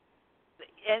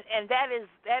 and that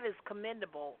is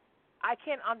commendable. I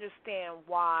can't understand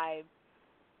why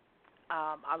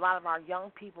a lot of our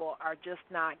young people are just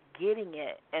not getting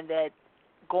it, and that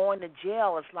going to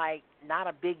jail is like not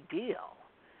a big deal.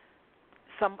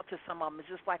 To some of them, it's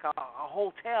just like a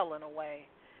hotel in a way,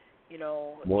 you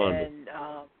know. Wanda. And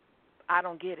I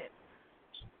don't get it.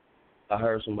 I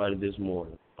heard somebody this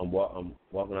morning. I'm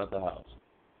walking out the house.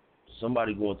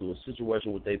 Somebody going through a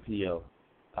situation with their PO.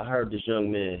 I heard this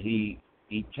young man. He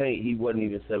wasn't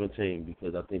even 17,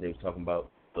 because I think they was talking about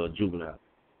juvenile.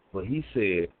 But he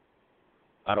said,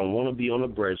 I don't want to be on a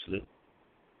bracelet,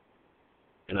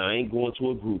 and I ain't going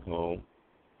to a group home.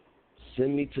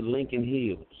 Send me to Lincoln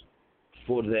Hills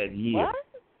for that year. What?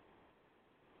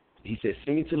 He said,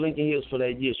 send me to Lincoln Hills for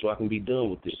that year so I can be done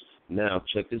with this. Now,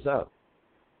 check this out.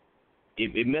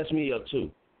 It messed me up,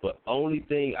 too. But only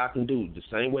thing I can do, the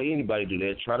same way anybody do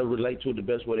that, try to relate to it the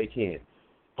best way they can.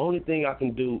 Only thing I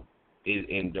can do is,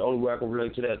 and the only way I can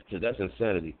relate to that, because that's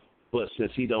insanity. But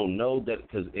since he don't know that,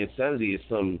 because insanity is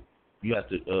something you have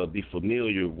to be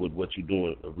familiar with what you're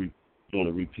doing, doing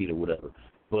a repeat or whatever.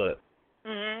 But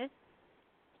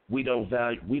we don't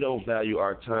value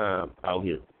our time out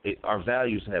here. Our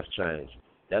values have changed.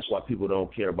 That's why people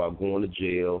don't care about going to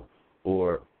jail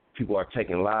or people are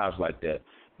taking lives like that,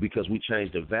 because we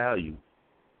changed the value.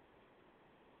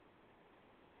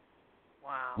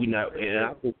 Wow. And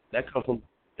I think that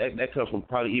comes from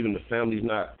probably even the families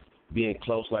not being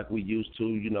close like we used to,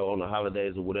 on the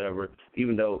holidays or whatever.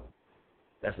 Even though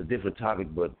that's a different topic,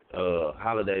 but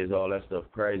holidays, all that stuff,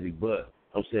 crazy. But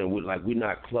I'm saying we're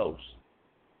not close.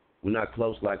 We're not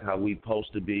close like how we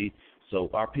supposed to be. So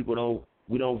our people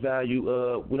don't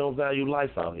value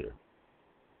life out here.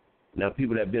 Now,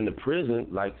 people that have been to prison,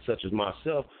 like such as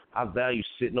myself, I value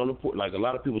sitting on the porch. Like a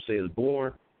lot of people say it's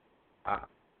boring.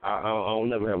 I'll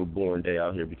never have a boring day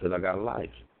out here because I got a life.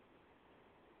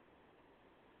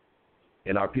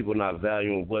 And our people not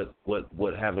valuing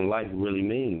what having life really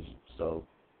means. So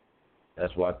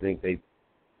that's why I think they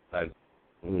like.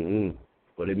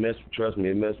 But trust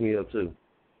me, it messed me up too.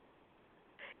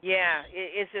 Yeah,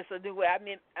 it's just a new way. I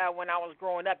mean, when I was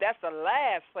growing up, that's the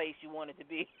last place you wanted to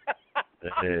be.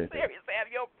 I'm serious.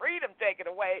 Have your freedom taken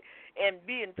away and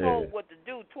being told what to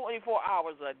do 24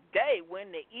 hours a day, when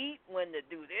to eat, when to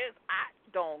do this. I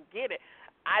don't get it.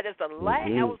 That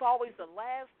was always the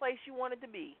last place you wanted to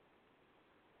be.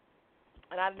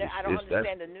 And I don't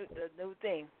understand the new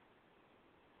thing.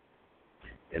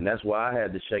 And that's why I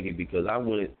had to shake it, because I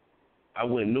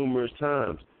went numerous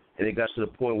times. And it got to the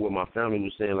point where my family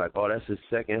was saying, like, oh, that's his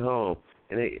second home.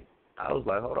 And I was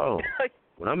like, hold on.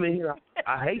 When I'm in here,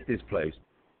 I hate this place.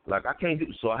 Like, I can't do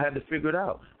it. So I had to figure it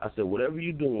out. I said, whatever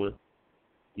you're doing,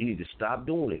 you need to stop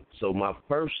doing it. So my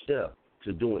first step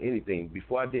to doing anything,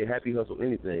 before I did Happy Hustle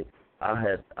anything,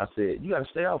 I said, you got to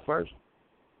stay out first.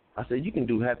 I said, you can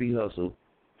do Happy Hustle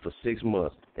for 6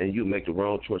 months, and you'll make the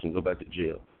wrong choice and go back to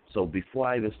jail. So before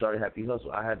I even started Happy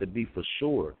Hustle, I had to be for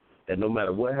sure that no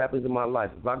matter what happens in my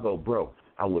life, if I go broke,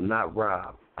 I will not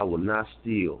rob, I will not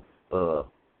steal,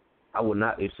 I will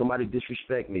not, if somebody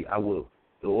disrespect me, I will,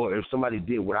 or if somebody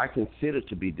did what I consider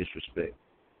to be disrespect,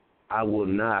 I will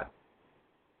not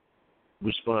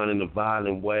respond in a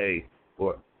violent way.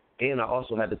 And I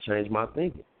also had to change my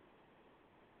thinking.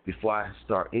 Before I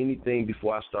start anything,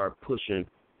 before I start pushing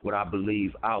what I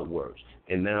believe outwards.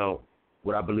 And now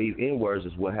what I believe inwards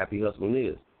is what Happy Hustling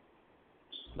is.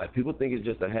 Like, people think it's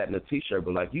just a hat and a T-shirt,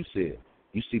 but like you said,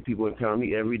 you see people encounter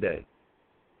me every day.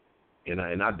 And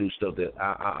I do stuff that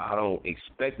I don't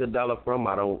expect a dollar from,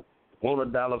 I don't want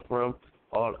a dollar from,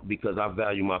 all because I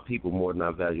value my people more than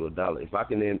I value a dollar. If I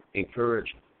can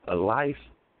encourage a life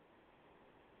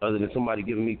other than somebody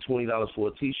giving me $20 for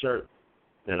a T-shirt,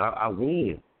 then I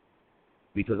win.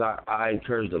 Because I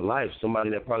encourage a life,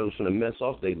 somebody that probably was going to mess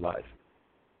off their life.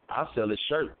 I'll sell a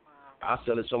shirt. I'll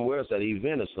sell it somewhere else at an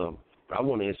event or something. I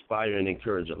want to inspire and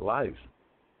encourage a life.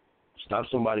 Stop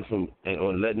somebody from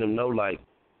and letting them know, like,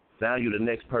 value the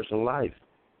next person's life.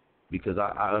 Because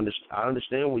I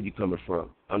understand where you're coming from.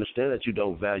 I understand that you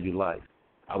don't value life.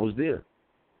 I was there.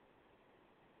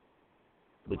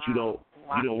 But you don't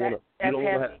want to.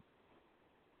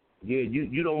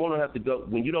 You don't want to have to go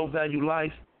when you don't value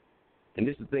life. And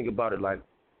this is the thing about it, like,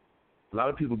 a lot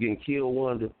of people getting killed,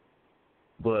 Wanda,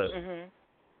 but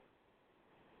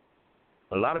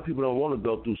a lot of people don't want to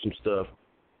go through some stuff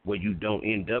where you don't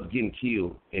end up getting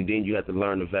killed, and then you have to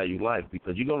learn to value life,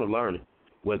 because you're going to learn it.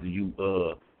 Whether you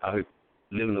out here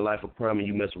living a life of crime and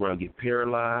you mess around, get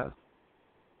paralyzed,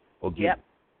 or get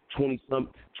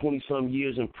 20-some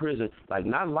years in prison, like,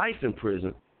 not life in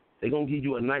prison. They're going to give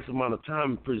you a nice amount of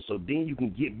time in prison, so then you can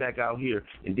get back out here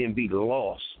and then be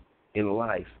lost in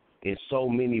life in so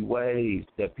many ways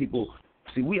that people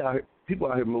out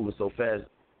here moving so fast,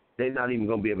 they're not even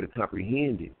going to be able to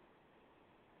comprehend it.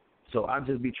 So I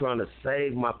just be trying to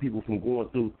save my people from going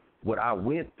through what I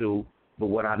went through, but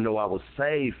what I know I was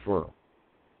saved from.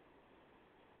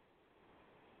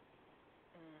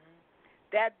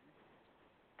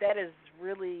 That is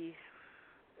really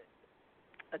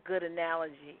a good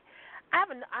analogy. I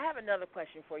have another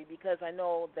question for you, because I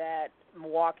know that in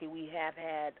Milwaukee we have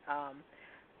had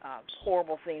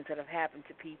horrible things that have happened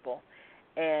to people.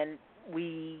 And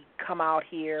we come out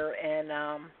here and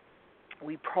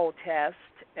we protest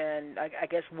and I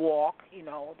guess walk,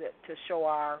 to show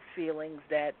our feelings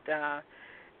that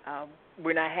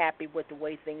we're not happy with the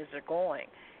way things are going.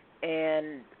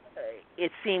 And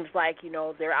it seems like,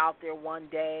 they're out there one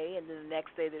day and then the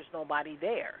next day there's nobody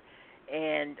there.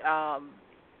 And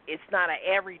it's not an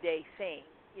everyday thing,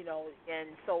 and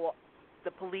so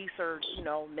the police are,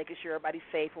 making sure everybody's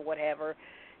safe or whatever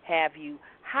have you.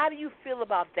 How do you feel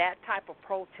about that type of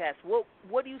protest?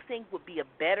 What do you think would be a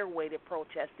better way to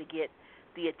protest to get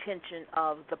the attention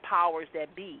of the powers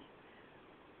that be?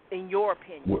 In your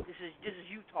opinion, this is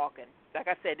you talking. Like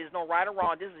I said, there's no right or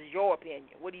wrong. This is your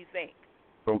opinion. What do you think?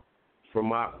 From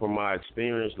my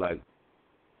experience, like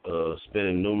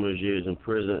spending numerous years in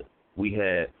prison, we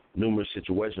had numerous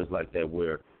situations like that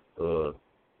where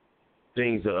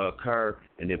things occur,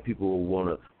 and then people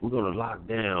will we're gonna lock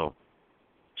down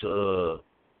to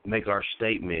make our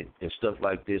statement and stuff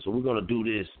like this, or we're gonna do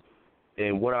this.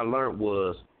 And what I learned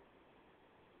was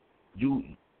you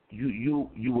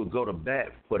would go to bat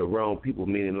for the wrong people,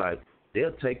 meaning like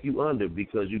they'll take you under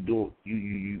because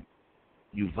you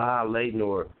violating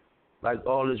or like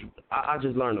all this. I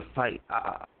just learned to fight.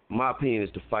 My opinion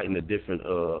is to fight in a different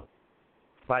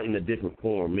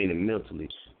form, meaning mentally.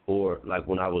 Or like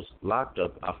when I was locked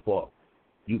up, I fought.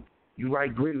 You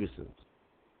write grievances.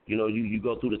 You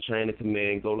go through the chain of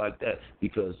command, go like that,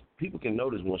 because people can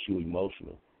notice once you're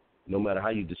emotional. No matter how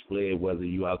you display it, whether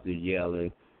you out there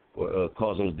yelling or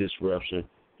causing disruption,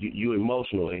 you're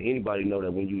emotional, and anybody know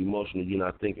that when you're emotional, you're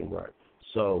not thinking right.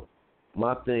 So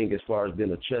my thing as far as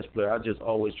being a chess player, I just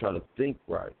always try to think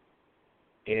right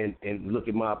and look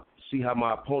at see how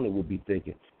my opponent will be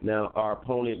thinking. Now, our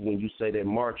opponent, when you say they're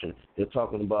marching, they're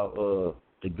talking about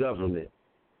the government.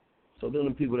 So then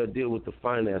the people that deal with the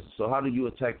finances. So how do you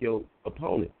attack your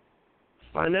opponent?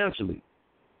 Financially.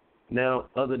 Now,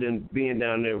 other than being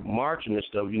down there marching and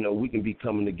stuff, we can be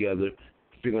coming together,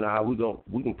 figuring out how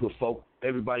we can put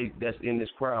everybody that's in this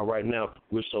crowd right now,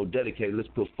 we're so dedicated, let's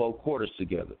put 4 quarters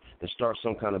together and start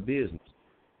some kind of business.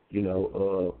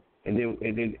 And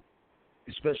then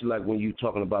especially like when you're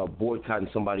talking about boycotting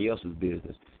somebody else's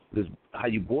business. How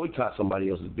you boycott somebody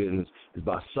else's business is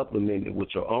by supplementing it with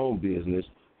your own business.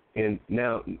 And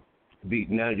now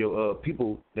your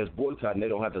people that's boycotting, they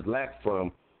don't have to lack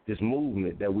from this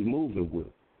movement that we're moving with.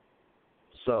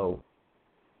 So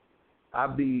I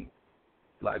be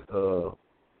like,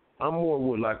 I'm more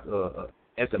with like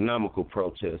economical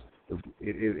protest. If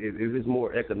it's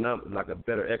more economic, like a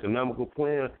better economical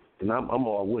plan, then I'm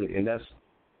all with it. And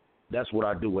that's what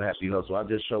I do with Happy Hustle. I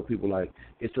just show people like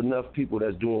it's enough people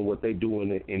that's doing what they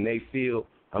doing in they field.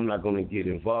 I'm not going to get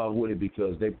involved with it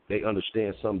because they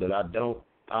understand something that I don't,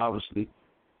 obviously.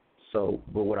 So,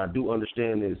 but what I do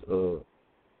understand is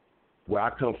where I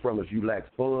come from. If you lack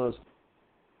funds,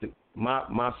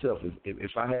 myself,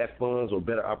 if I had funds or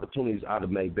better opportunities, I'd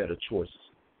have made better choices.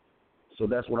 So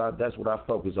that's what I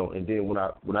focus on. And then when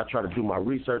I try to do my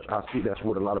research, I see that's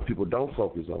what a lot of people don't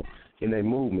focus on in their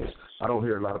movements. I don't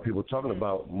hear a lot of people talking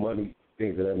about money,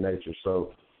 things of that nature.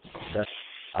 So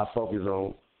I focus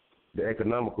on the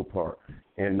economical part,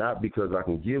 and not because I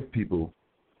can't give people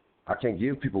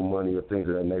money or things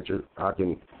of that nature. I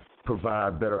can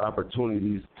provide better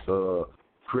opportunities,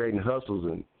 creating hustles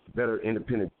and better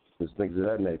independent business, things of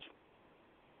that nature.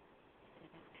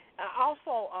 I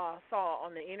also saw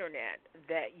on the internet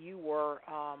that you were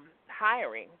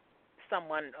hiring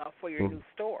someone for your new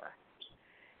store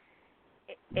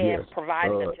and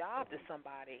providing a job to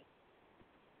somebody.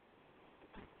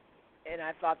 And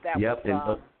I thought that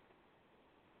was...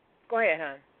 Go ahead,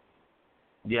 hon.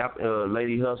 Yep,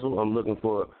 Lady Hustle. I'm looking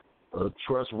for a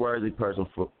trustworthy person,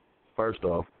 first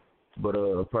off, but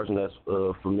a person that's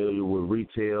familiar with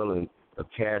retail and a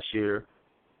cashier,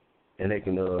 and they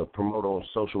can promote on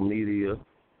social media,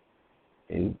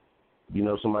 and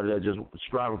somebody that's just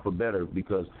striving for better.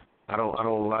 Because I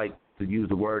don't like to use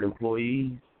the word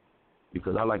employees,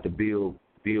 because I like to build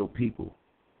people.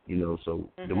 So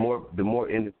the more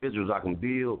individuals I can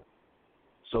build.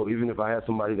 So even if I had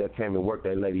somebody that came and worked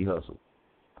at Lady Hustle,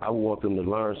 I would want them to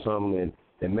learn something,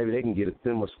 and maybe they can get a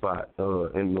similar spot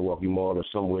in Milwaukee Mall or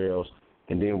somewhere else,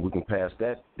 and then we can pass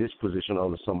this position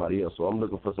on to somebody else. So I'm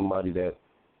looking for somebody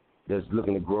that's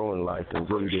looking to grow in life and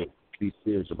really to be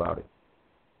serious about it.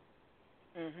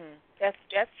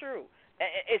 That's true.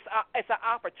 It's an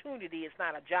opportunity. It's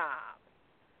not a job.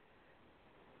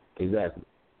 Exactly.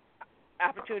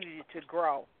 Opportunity to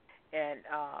grow and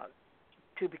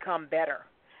to become better.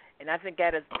 And I think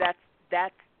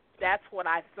that's what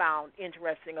I found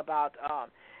interesting about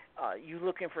you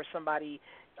looking for somebody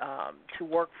to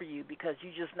work for you, because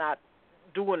you're just not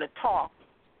doing a talk,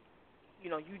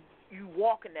 you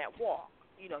walking that walk.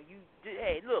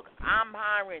 Hey, look, I'm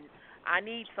hiring. I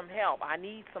need some help. I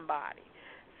need somebody.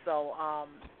 So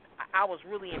I was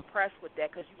really impressed with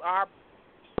that because you are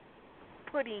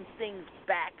putting things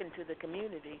back into the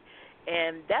community,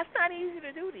 and that's not easy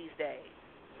to do these days.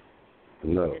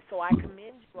 No. And so I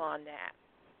commend you on that.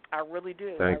 I really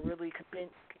do. I really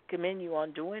commend you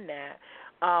on doing that.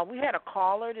 We had a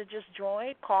caller that just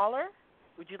joined. Caller,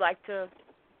 would you like to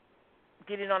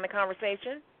get in on the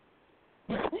conversation?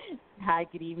 Hi,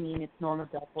 good evening. It's Norma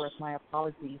Delforth. My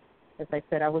apologies. As I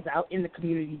said, I was out in the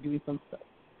community doing some stuff.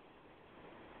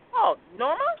 Oh,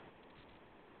 Norma?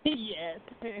 Yes.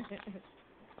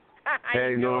 How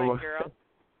hey, you Norma. doing, girl?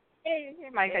 Hey,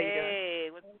 Mike, how you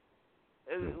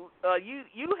doing?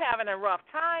 You having a rough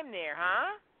time there,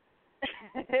 huh?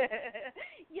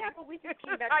 Yeah, but we just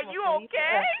came back. Are you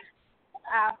okay?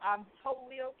 I'm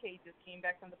totally okay. Just came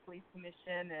back from the police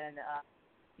commission and,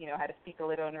 had to speak a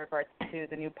little in regards to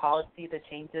the new policy, the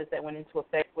changes that went into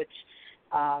effect, which,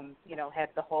 had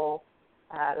the whole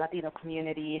Latino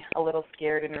community a little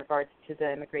scared in regards to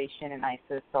the immigration and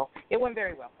ISIS. So it went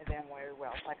very well. It went very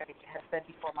well. Like I have said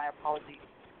before, my apologies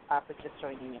for just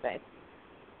joining you guys.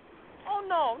 Oh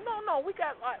no. We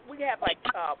have like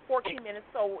 14 minutes.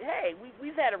 So hey,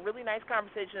 we've had a really nice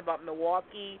conversation about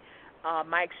Milwaukee.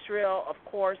 Mike Scrill, of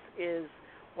course, is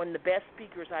one of the best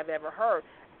speakers I've ever heard.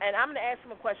 And I'm going to ask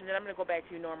him a question, then I'm going to go back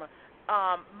to you, Norma.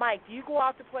 Mike, do you go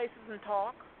out to places and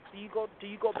talk? Do you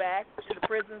go back to the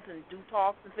prisons and do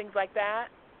talks and things like that?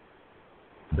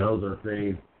 Those are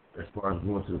things as far as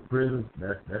going to the prison.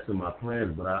 That's in my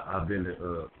plans. But I've been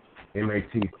to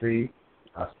MATC.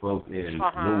 I spoke in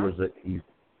numerous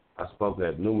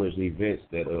events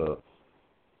that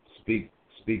Speak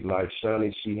Like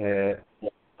Shani. She had.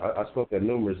 I spoke at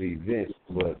numerous events,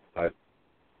 but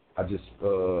I just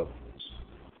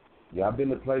I've been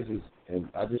to places and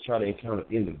I just try to encounter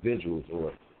individuals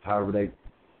or however they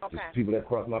just people that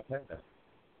cross my path.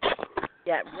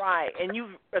 Yeah, right. And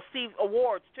you've received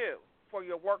awards too for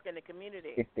your work in the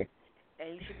community,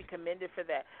 and you should be commended for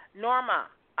that. Norma,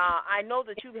 I know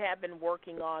that you have been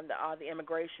working on the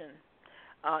immigration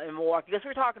in Milwaukee, because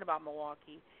we're talking about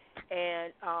Milwaukee.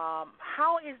 And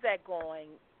how is that going?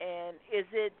 And is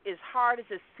it as hard as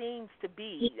it seems to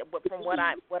be? From what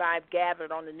I've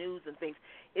gathered on the news and things,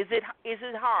 is it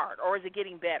hard or is it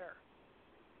getting better?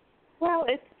 Well,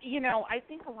 it's I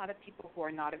think a lot of people who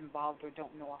are not involved or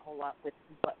don't know a whole lot with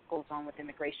what goes on with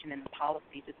immigration and the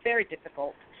policies, it's very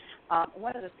difficult.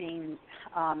 One of the things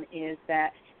is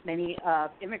that many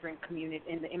immigrant community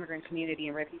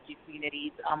and refugee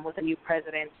communities with the new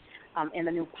president. And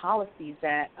the new policies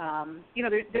that,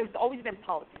 there's always been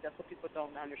policies. That's what people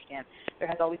don't understand. There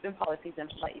has always been policies in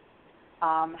place,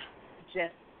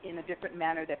 just in a different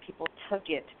manner that people took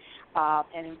it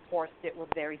and enforced it was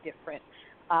very different.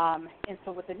 And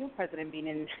so with the new president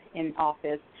being in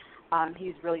office,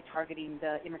 he's really targeting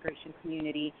the immigration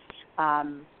community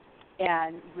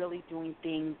and really doing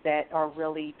things that are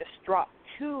really destructive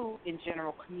to, in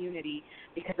general, community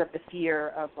because of the fear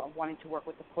of wanting to work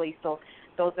with the police. So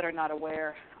those that are not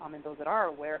aware and those that are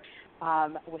aware,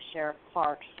 with Sheriff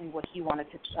Clark and what he wanted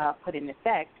to put in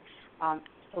effect,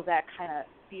 so that kind of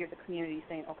feared the community,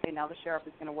 saying, okay, now the sheriff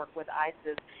is going to work with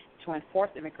ISIS to enforce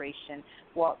immigration.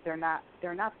 Well, they're not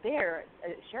there.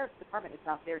 Sheriff's Department is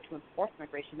not there to enforce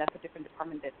immigration. That's a different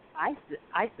department that's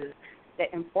ISIS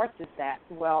that enforces that.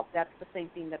 Well, that's the same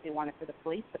thing that they wanted for the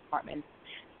police department.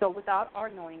 So without our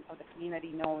knowing, of the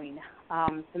community knowing,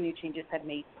 some new changes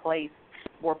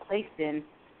were placed in.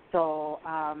 So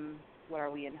what are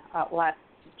we in? Last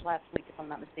week, if I'm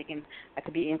not mistaken. I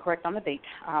could be incorrect on the date.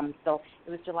 So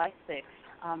it was July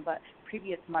 6th. But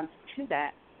previous months to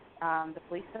that, the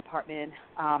police department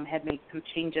had made some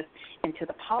changes into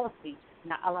the policy,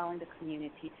 not allowing the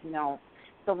community to know.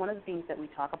 So one of the things that we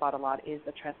talk about a lot is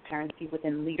the transparency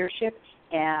within leadership,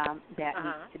 and that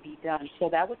needs to be done. So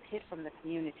that was hit from the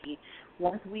community.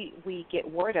 Once we get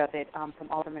word of it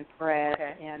from Alderman Perez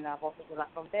and Voces de la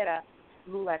Frontera,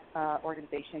 LULAC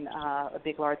organization, a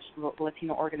big, large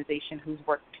Latino organization who's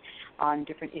worked on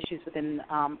different issues within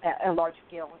a large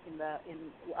scale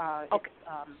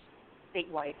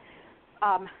statewide,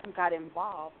 got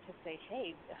involved to say,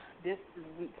 hey, this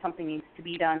something needs to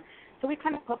be done. So we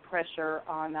kind of put pressure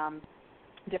on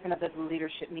different of the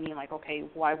leadership, meaning like, okay,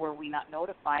 why were we not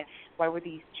notified? Why were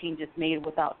these changes made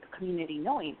without the community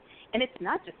knowing? And it's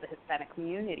not just the Hispanic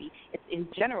community. It's in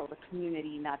general the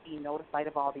community not being notified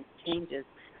of all these changes.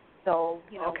 So,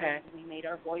 we made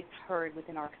our voice heard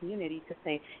within our community to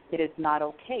say it is not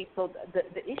okay. So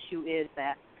the issue is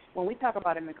that when we talk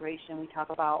about immigration, we talk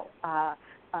about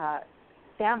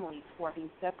families who are being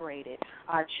separated,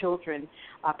 children,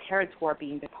 parents who are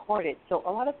being deported. So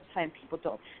a lot of the time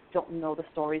people don't know the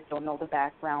stories, don't know the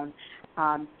background.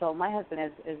 So my husband,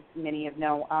 as many of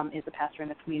know, is a pastor in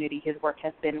the community. His work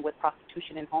has been with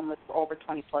prostitution and homeless for over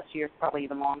 20-plus years, probably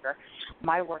even longer.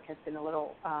 My work has been a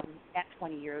little, at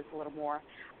 20 years, a little more,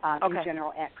 in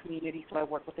general at community. So I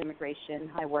work with immigration,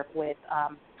 I work with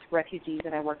refugees,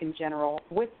 and I work in general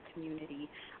with community.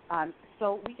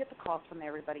 So we get the calls from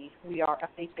everybody. We are a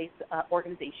faith-based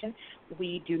organization.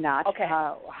 We do not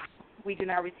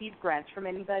receive grants from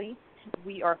anybody.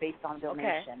 We are based on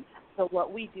donations. So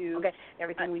what we do,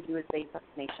 everything we do is based on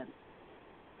donations.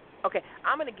 Okay,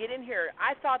 I'm going to get in here.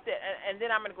 I thought that, and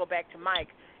then I'm going to go back to Mike,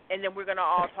 and then we're going to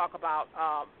all talk about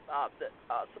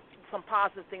some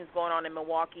positive things going on in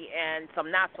Milwaukee and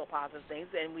some not so positive things,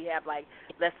 and we have like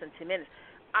less than 10 minutes.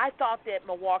 I thought that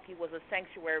Milwaukee was a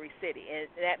sanctuary city, and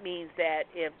that means that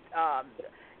if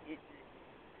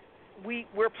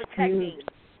we're protecting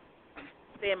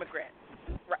the immigrants,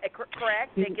 right,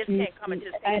 correct? They just can't come and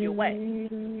just take you away.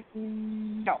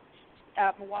 No,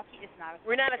 Milwaukee is not.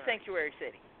 We're not a sanctuary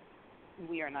city.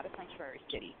 We are not a sanctuary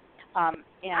city. I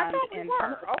thought we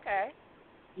were. Okay.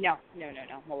 No.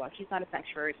 Milwaukee's not a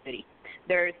sanctuary city.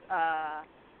 There's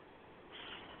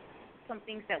some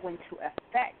things that went into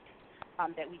effect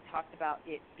that we talked about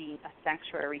it being a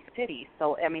sanctuary city.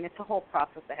 So, I mean, it's a whole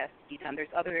process that has to be done.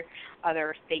 There's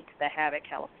other states that have it,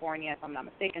 California, if I'm not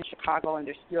mistaken, Chicago, and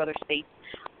there's a few other states.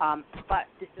 But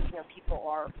this is where people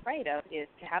are afraid of, is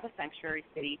to have a sanctuary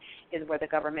city is where the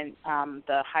government,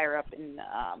 the higher up in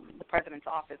the president's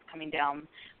office coming down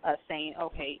saying,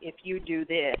 okay, if you do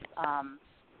this,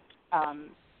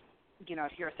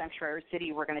 if you're a sanctuary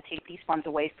city, we're going to take these funds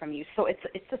away from you. So it's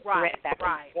a threat back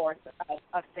and forth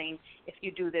of saying, if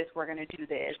you do this, we're going to do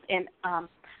this. And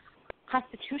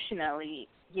constitutionally,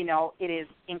 it is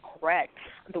incorrect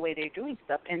the way they're doing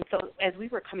stuff. And so as we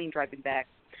were driving back,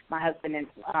 my husband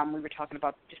and we were talking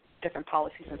about just different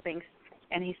policies and things,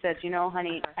 and he says,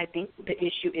 honey, I think the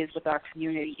issue is with our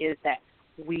community is that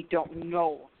we don't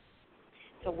know.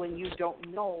 So when you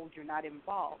don't know, you're not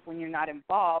involved. When you're not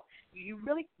involved,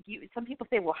 some people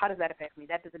say, well, how does that affect me?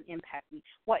 That doesn't impact me.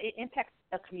 Well, it impacts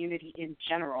a community in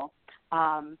general,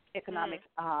 economic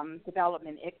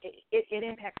development. It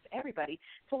impacts everybody.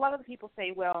 So a lot of the people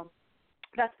say, well,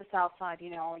 that's the South Side, you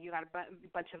got a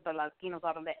bunch of the Latinos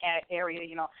out in the area,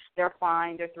 they're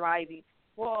fine, they're thriving.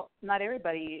 Well, not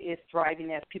everybody is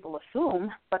thriving as people assume,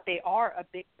 but they are a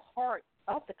big part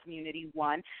of the community,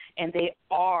 one, and they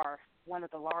are one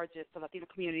of the largest, the Latino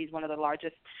community is one of the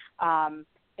largest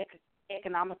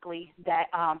economically that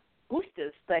boosts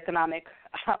the economic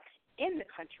in the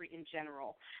country in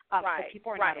general. But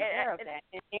people are not aware of that.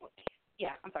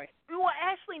 Yeah, I'm sorry. Well,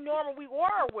 actually, Norma, we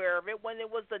were aware of it when it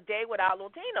was the Day Without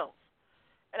Latinos.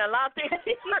 And a lot of things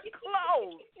were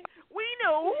closed. We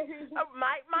knew.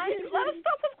 Mike, a lot of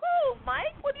stuff was closed.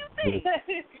 Mike, what do you think?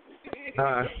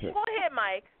 Go ahead,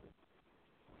 Mike.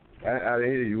 I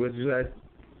didn't hear you. What did you say?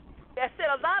 I said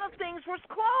a lot of things was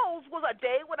closed. Was a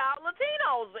Day Without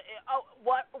Latinos.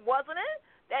 What wasn't it?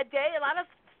 That day, a lot of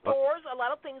stores, a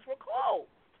lot of things were closed.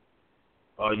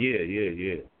 Oh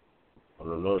yeah. On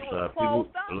the north side, closed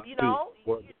up.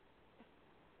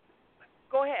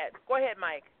 Go ahead,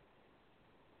 Mike.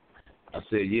 I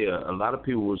said, yeah, a lot of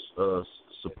people was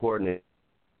supporting it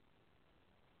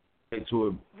to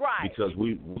it because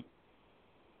we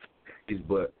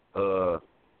but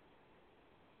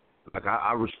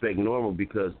I respect Norma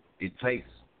because it takes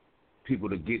people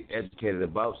to get educated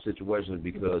about situations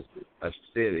because, like I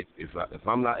said, if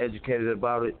I'm not educated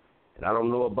about it and I don't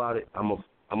know about it, I'm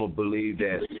a believe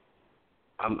that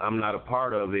I'm not a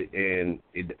part of it and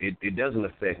it doesn't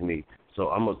affect me. So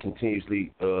I'm gonna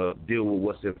continuously deal with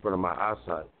what's in front of my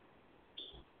eyesight.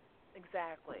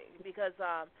 Exactly, because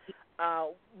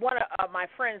one of my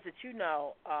friends that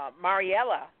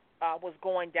Mariella, was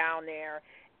going down there.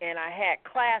 And I had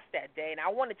class that day, and I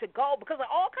wanted to go because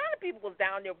all kind of people was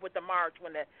down there with the march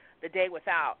when the Day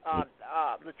Without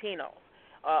Latinos.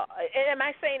 And am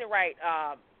I saying it right,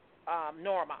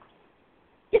 Norma?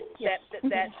 Yes.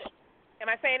 Am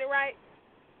I saying it right?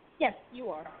 Yes, you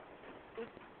are.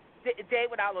 Day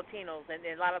Without Latinos, and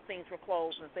a lot of things were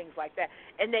closed and things like that.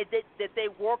 And they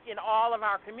work in all of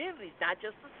our communities, not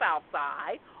just the South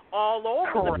Side, all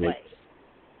over the place.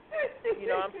 You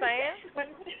know what I'm saying?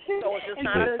 So it's just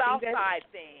not a South Side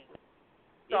thing.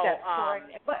 So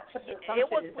it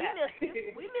was.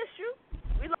 We miss you.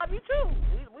 We love you too.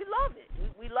 We love it.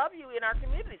 We love you in our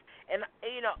communities, and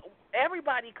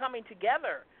everybody coming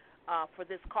together for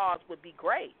this cause would be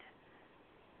great.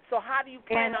 So how do you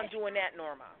plan on doing that,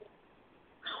 Norma?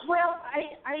 Well,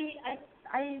 I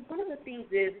one of the things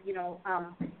is,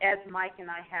 as Mike and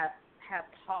I have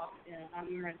talked on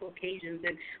numerous occasions,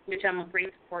 and which I'm a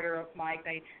great supporter of Mike.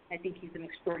 I think he's an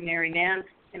extraordinary man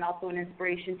and also an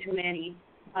inspiration to many.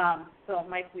 So,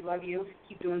 Mike, we love you.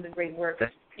 Keep doing the great work.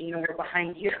 We're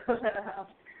behind you.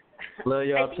 Love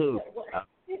y'all too.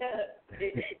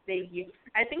 Thank you.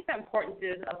 I think the importance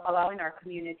is of allowing our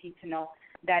community to know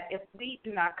that if we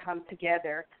do not come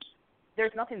together,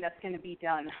 there's nothing that's going to be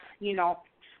done.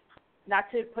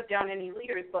 Not to put down any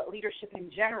leaders, but leadership in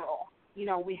general.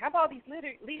 We have all these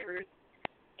leaders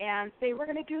and say, we're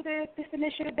going to do this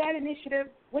initiative, that initiative.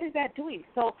 What is that doing?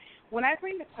 So when I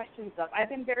bring the questions up, I've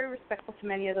been very respectful to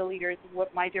many of the leaders.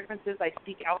 What my difference is, I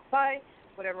speak outside,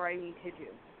 whatever I need to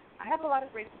do. I have a lot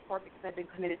of great support because I've been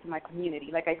committed to my community.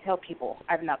 Like I tell people,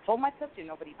 I've not sold myself to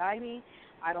nobody buy me.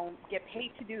 I don't get paid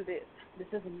to do this. This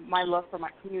is my love for my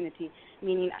community,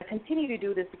 meaning I continue to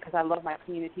do this because I love my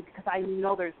community, because I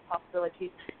know there's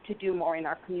possibilities to do more in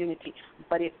our community.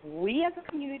 But if we as a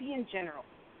community in general,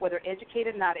 whether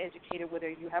educated, not educated, whether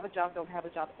you have a job, don't have a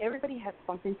job, everybody has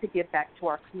something to give back to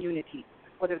our community,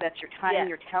 whether that's your time,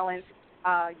 your talent,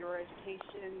 your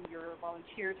education, your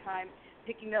volunteer time,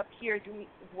 picking up here, doing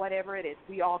whatever it is.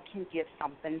 We all can give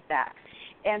something back.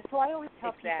 And so I always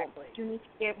tell people, you need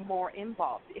to get more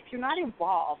involved. If you're not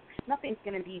involved, nothing's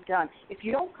going to be done. If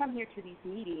you don't come here to these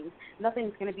meetings,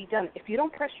 nothing's going to be done. If you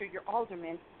don't pressure your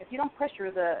alderman, if you don't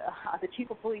pressure the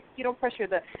chief of police, if you don't pressure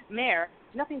the mayor,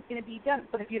 nothing's going to be done.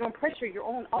 But if you don't pressure your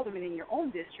own alderman in your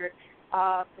own district,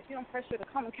 if you don't pressure the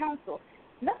common council,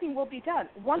 nothing will be done.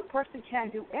 One person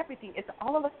can't do everything. It's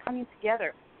all of us coming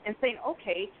together and saying,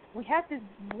 okay, we have this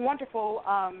wonderful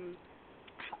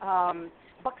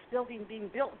Bucks building being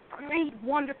built. Great,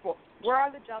 wonderful. Where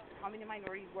are the jobs? How many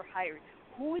minorities were hired?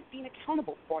 Who is being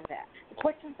accountable for that? The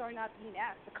questions are not being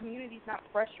asked. The community's not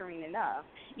pressuring enough.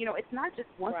 It's not just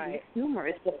one thing. It's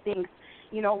numerous of things.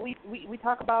 We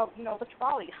talk about, the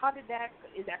trolley.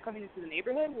 Is that coming into the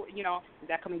neighborhood? Is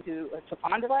that coming to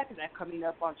Fond du Lac? Is that coming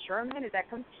up on Sherman? Is that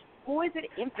coming? Who is it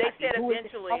impacting? They said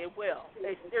eventually it will.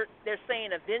 They're saying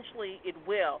eventually it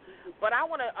will. But I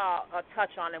want to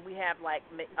touch on, and we have like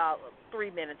 3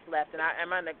 minutes left, and I'm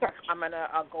gonna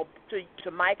go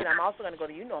to Mike, and I'm also going to go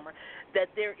to you, Norma. That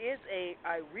there is a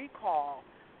recall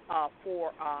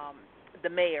for the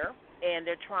mayor, and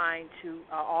they're trying to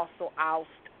also oust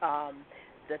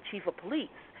the chief of police.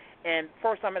 And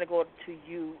first, I'm going to go to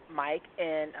you, Mike,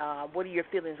 and what are your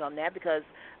feelings on that? Because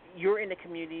you're in the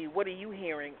community. What are you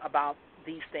hearing about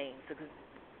these things?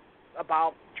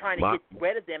 About trying to get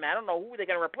rid of them. I don't know who they're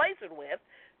going to replace it with.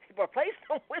 Replace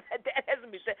them with that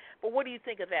hasn't been said. But what do you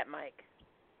think of that, Mike?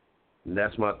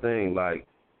 That's my thing. Like,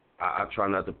 I try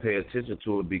not to pay attention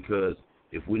to it because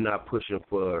if we're not pushing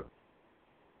for,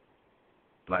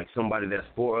 like, somebody that's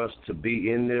for us to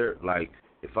be in there, like,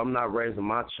 if I'm not raising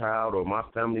my child or my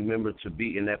family member to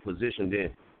be in that position, then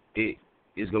it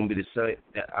is going to be the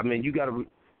same. I mean, you got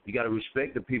to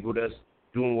respect the people that's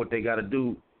doing what they got to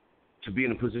do to be in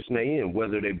the position they're in,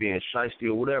 whether they're being shiesty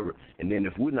or whatever. And then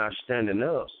if we're not standing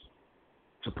up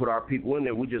to put our people in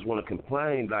there, we just want to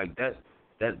complain, like that's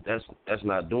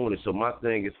not doing it. So my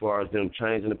thing as far as them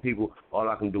changing the people, all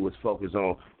I can do is focus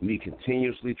on me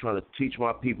continuously trying to teach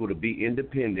my people to be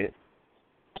independent.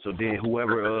 So then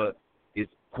whoever is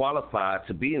qualified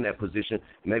to be in that position,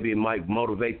 maybe it might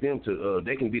motivate them to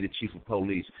they can be the chief of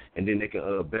police, and then they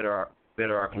can better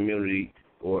our community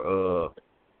or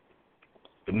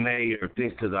the mayor,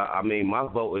 things. Because I mean, my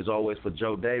vote is always for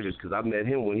Joe Davis because I met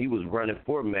him when he was running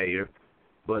for mayor.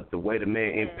 But the way the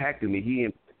man impacted me, he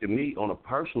impacted me on a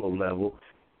personal level,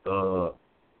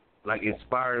 like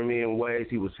inspiring me in ways.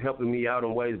 He was helping me out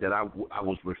in ways that I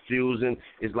was refusing.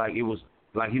 It's like he was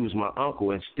my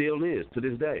uncle and still is to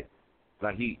this day.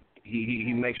 Like he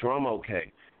makes sure I'm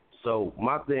okay. So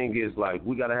my thing is, like,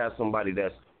 we got to have somebody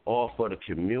that's all for the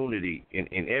community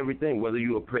in everything, whether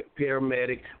you're a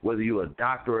paramedic, whether you're a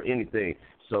doctor or anything.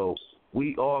 So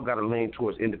we all got to lean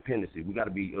towards independence. We got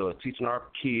to be teaching our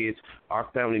kids, our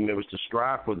family members to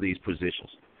strive for these positions.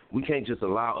 We can't just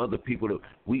allow other people to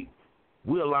 –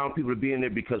 we're allowing people to be in there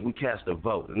because we cast a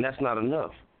vote, and that's not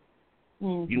enough.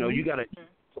 Mm-hmm. You know, you got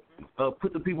to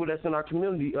put the people that's in our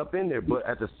community up in there, but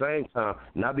at the same time,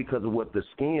 not because of what the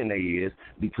skin they is,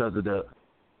 because of the,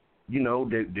 you know,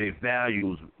 their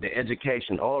values, their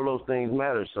education, all those things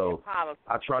matter. So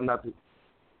I try not to.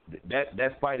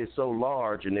 That fight is so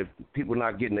large, and if people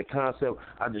are not getting the concept,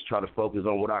 I just try to focus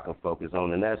on what I can focus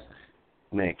on, and that's,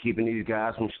 man, keeping these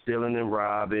guys from stealing and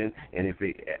robbing. And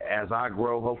as I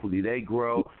grow, hopefully they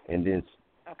grow, and then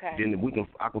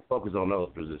I can focus on those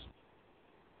positions.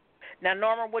 Now,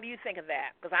 Norma, what do you think of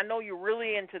that? Because I know you're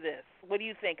really into this. What do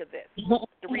you think of this?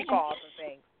 The recalls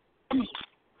and things.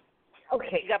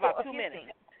 Okay. You got about 2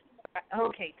 minutes.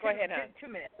 Okay. Go ahead, hon. 2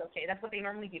 minutes. Okay, that's what they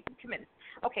normally give you, 2 minutes.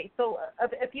 Okay, so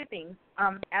a few things.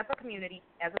 As a community,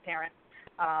 as a parent,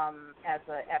 as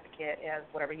an advocate, as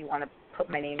whatever you want to put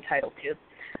my name title to,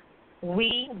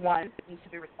 we, need to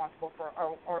be responsible for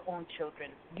our own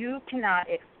children. You cannot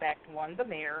expect, the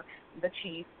mayor, the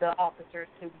chief, the officers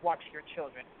to watch your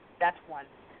children. That's one.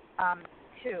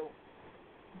 Two,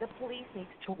 the police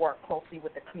needs to work closely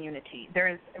with the community. There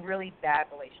is a really bad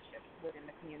relationship within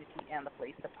the community and the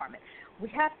police department. We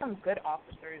have some good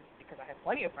officers, because I have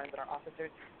plenty of friends that are officers,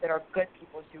 that are good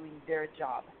people doing their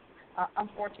job.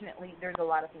 Unfortunately, there's a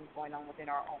lot of things going on within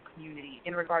our own community.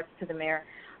 In regards to the mayor,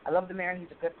 I love the mayor. He's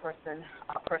a good person.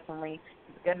 Personally,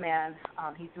 he's a good man.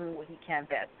 He's doing what he can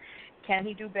best. Can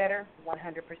he do better?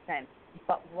 100%.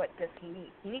 But what does he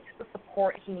need? He needs the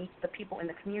support. He needs the people in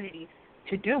the community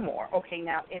to do more. Okay,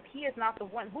 now, if he is not the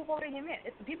one, who voted him in?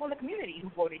 It's the people in the community who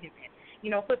voted him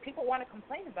in. So if people want to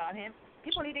complain about him,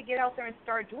 people need to get out there and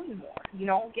start doing more,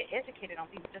 get educated on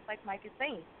things, just like Mike is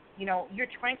saying. You're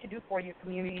trying to do for your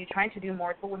community, you're trying to do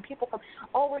more. But when people come,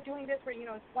 we're doing this for,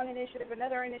 it's one initiative,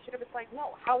 another initiative, it's like,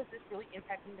 no, how is this really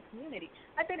impacting the community?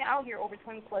 I've been out here over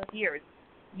 20-plus years.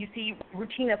 You see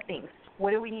routine of things.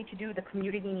 What do we need to do? The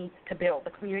community needs to build.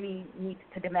 The community needs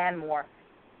to demand more.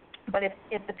 But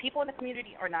if the people in the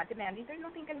community are not demanding, there's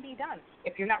nothing going to be done.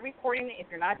 If you're not reporting it, if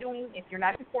you're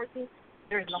not enforcing,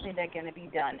 there's nothing that's going to be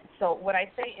done. So what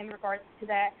I say in regards to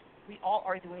that, we all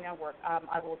are doing our work.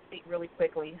 I will speak really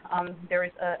quickly. There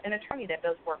is an attorney that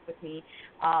does work with me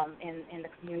in the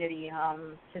community.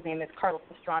 His name is Carlos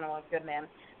Pastrano, a good man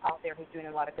out there who's doing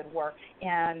a lot of good work.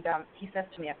 And he says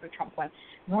to me after Trump went,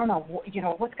 Norma,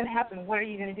 what's going to happen? What are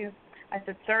you going to do? I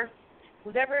said, sir,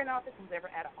 who's ever in office, who's ever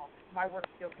out of office, my work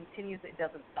still continues. It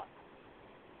doesn't stop.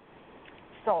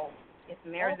 So if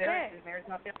the mayor's there, if the mayor's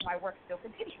not there, my work still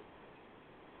continues.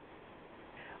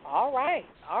 All right.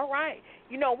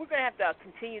 We're going to have to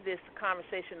continue this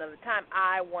conversation another time.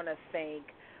 I want to thank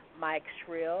Mike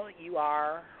Scrill. You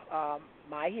are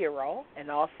my hero, and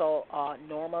also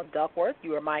Norma Duckworth.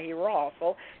 You are my hero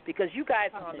also, because you guys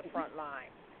are on the front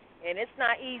line. And it's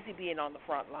not easy being on the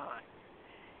front line.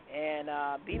 And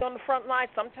being on the front line,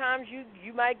 sometimes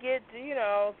you might get,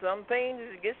 some things,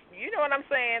 you know what I'm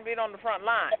saying, being on the front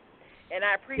line. And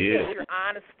I appreciate your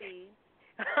honesty.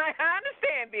 I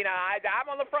understand, I'm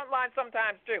on the front line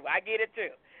sometimes, too. I get it,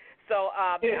 too. So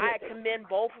I commend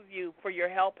both of you for your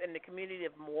help in the community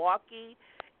of Milwaukee,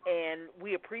 and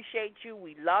we appreciate you.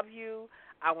 We love you.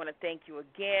 I want to thank you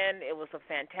again. It was a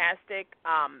fantastic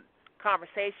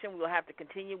conversation. We'll have to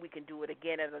continue. We can do it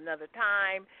again at another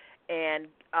time and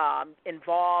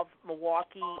involve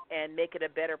Milwaukee and make it a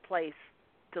better place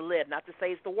to live. Not to say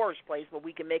it's the worst place, but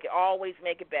we can always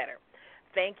make it better.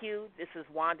 Thank you. This is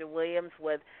Wanda Williams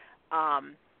with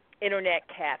Internet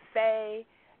Cafe,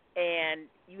 and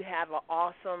you have an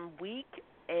awesome week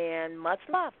and much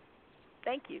love.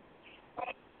 Thank you.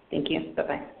 Thank you.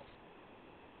 Bye-bye.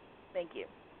 Thank you.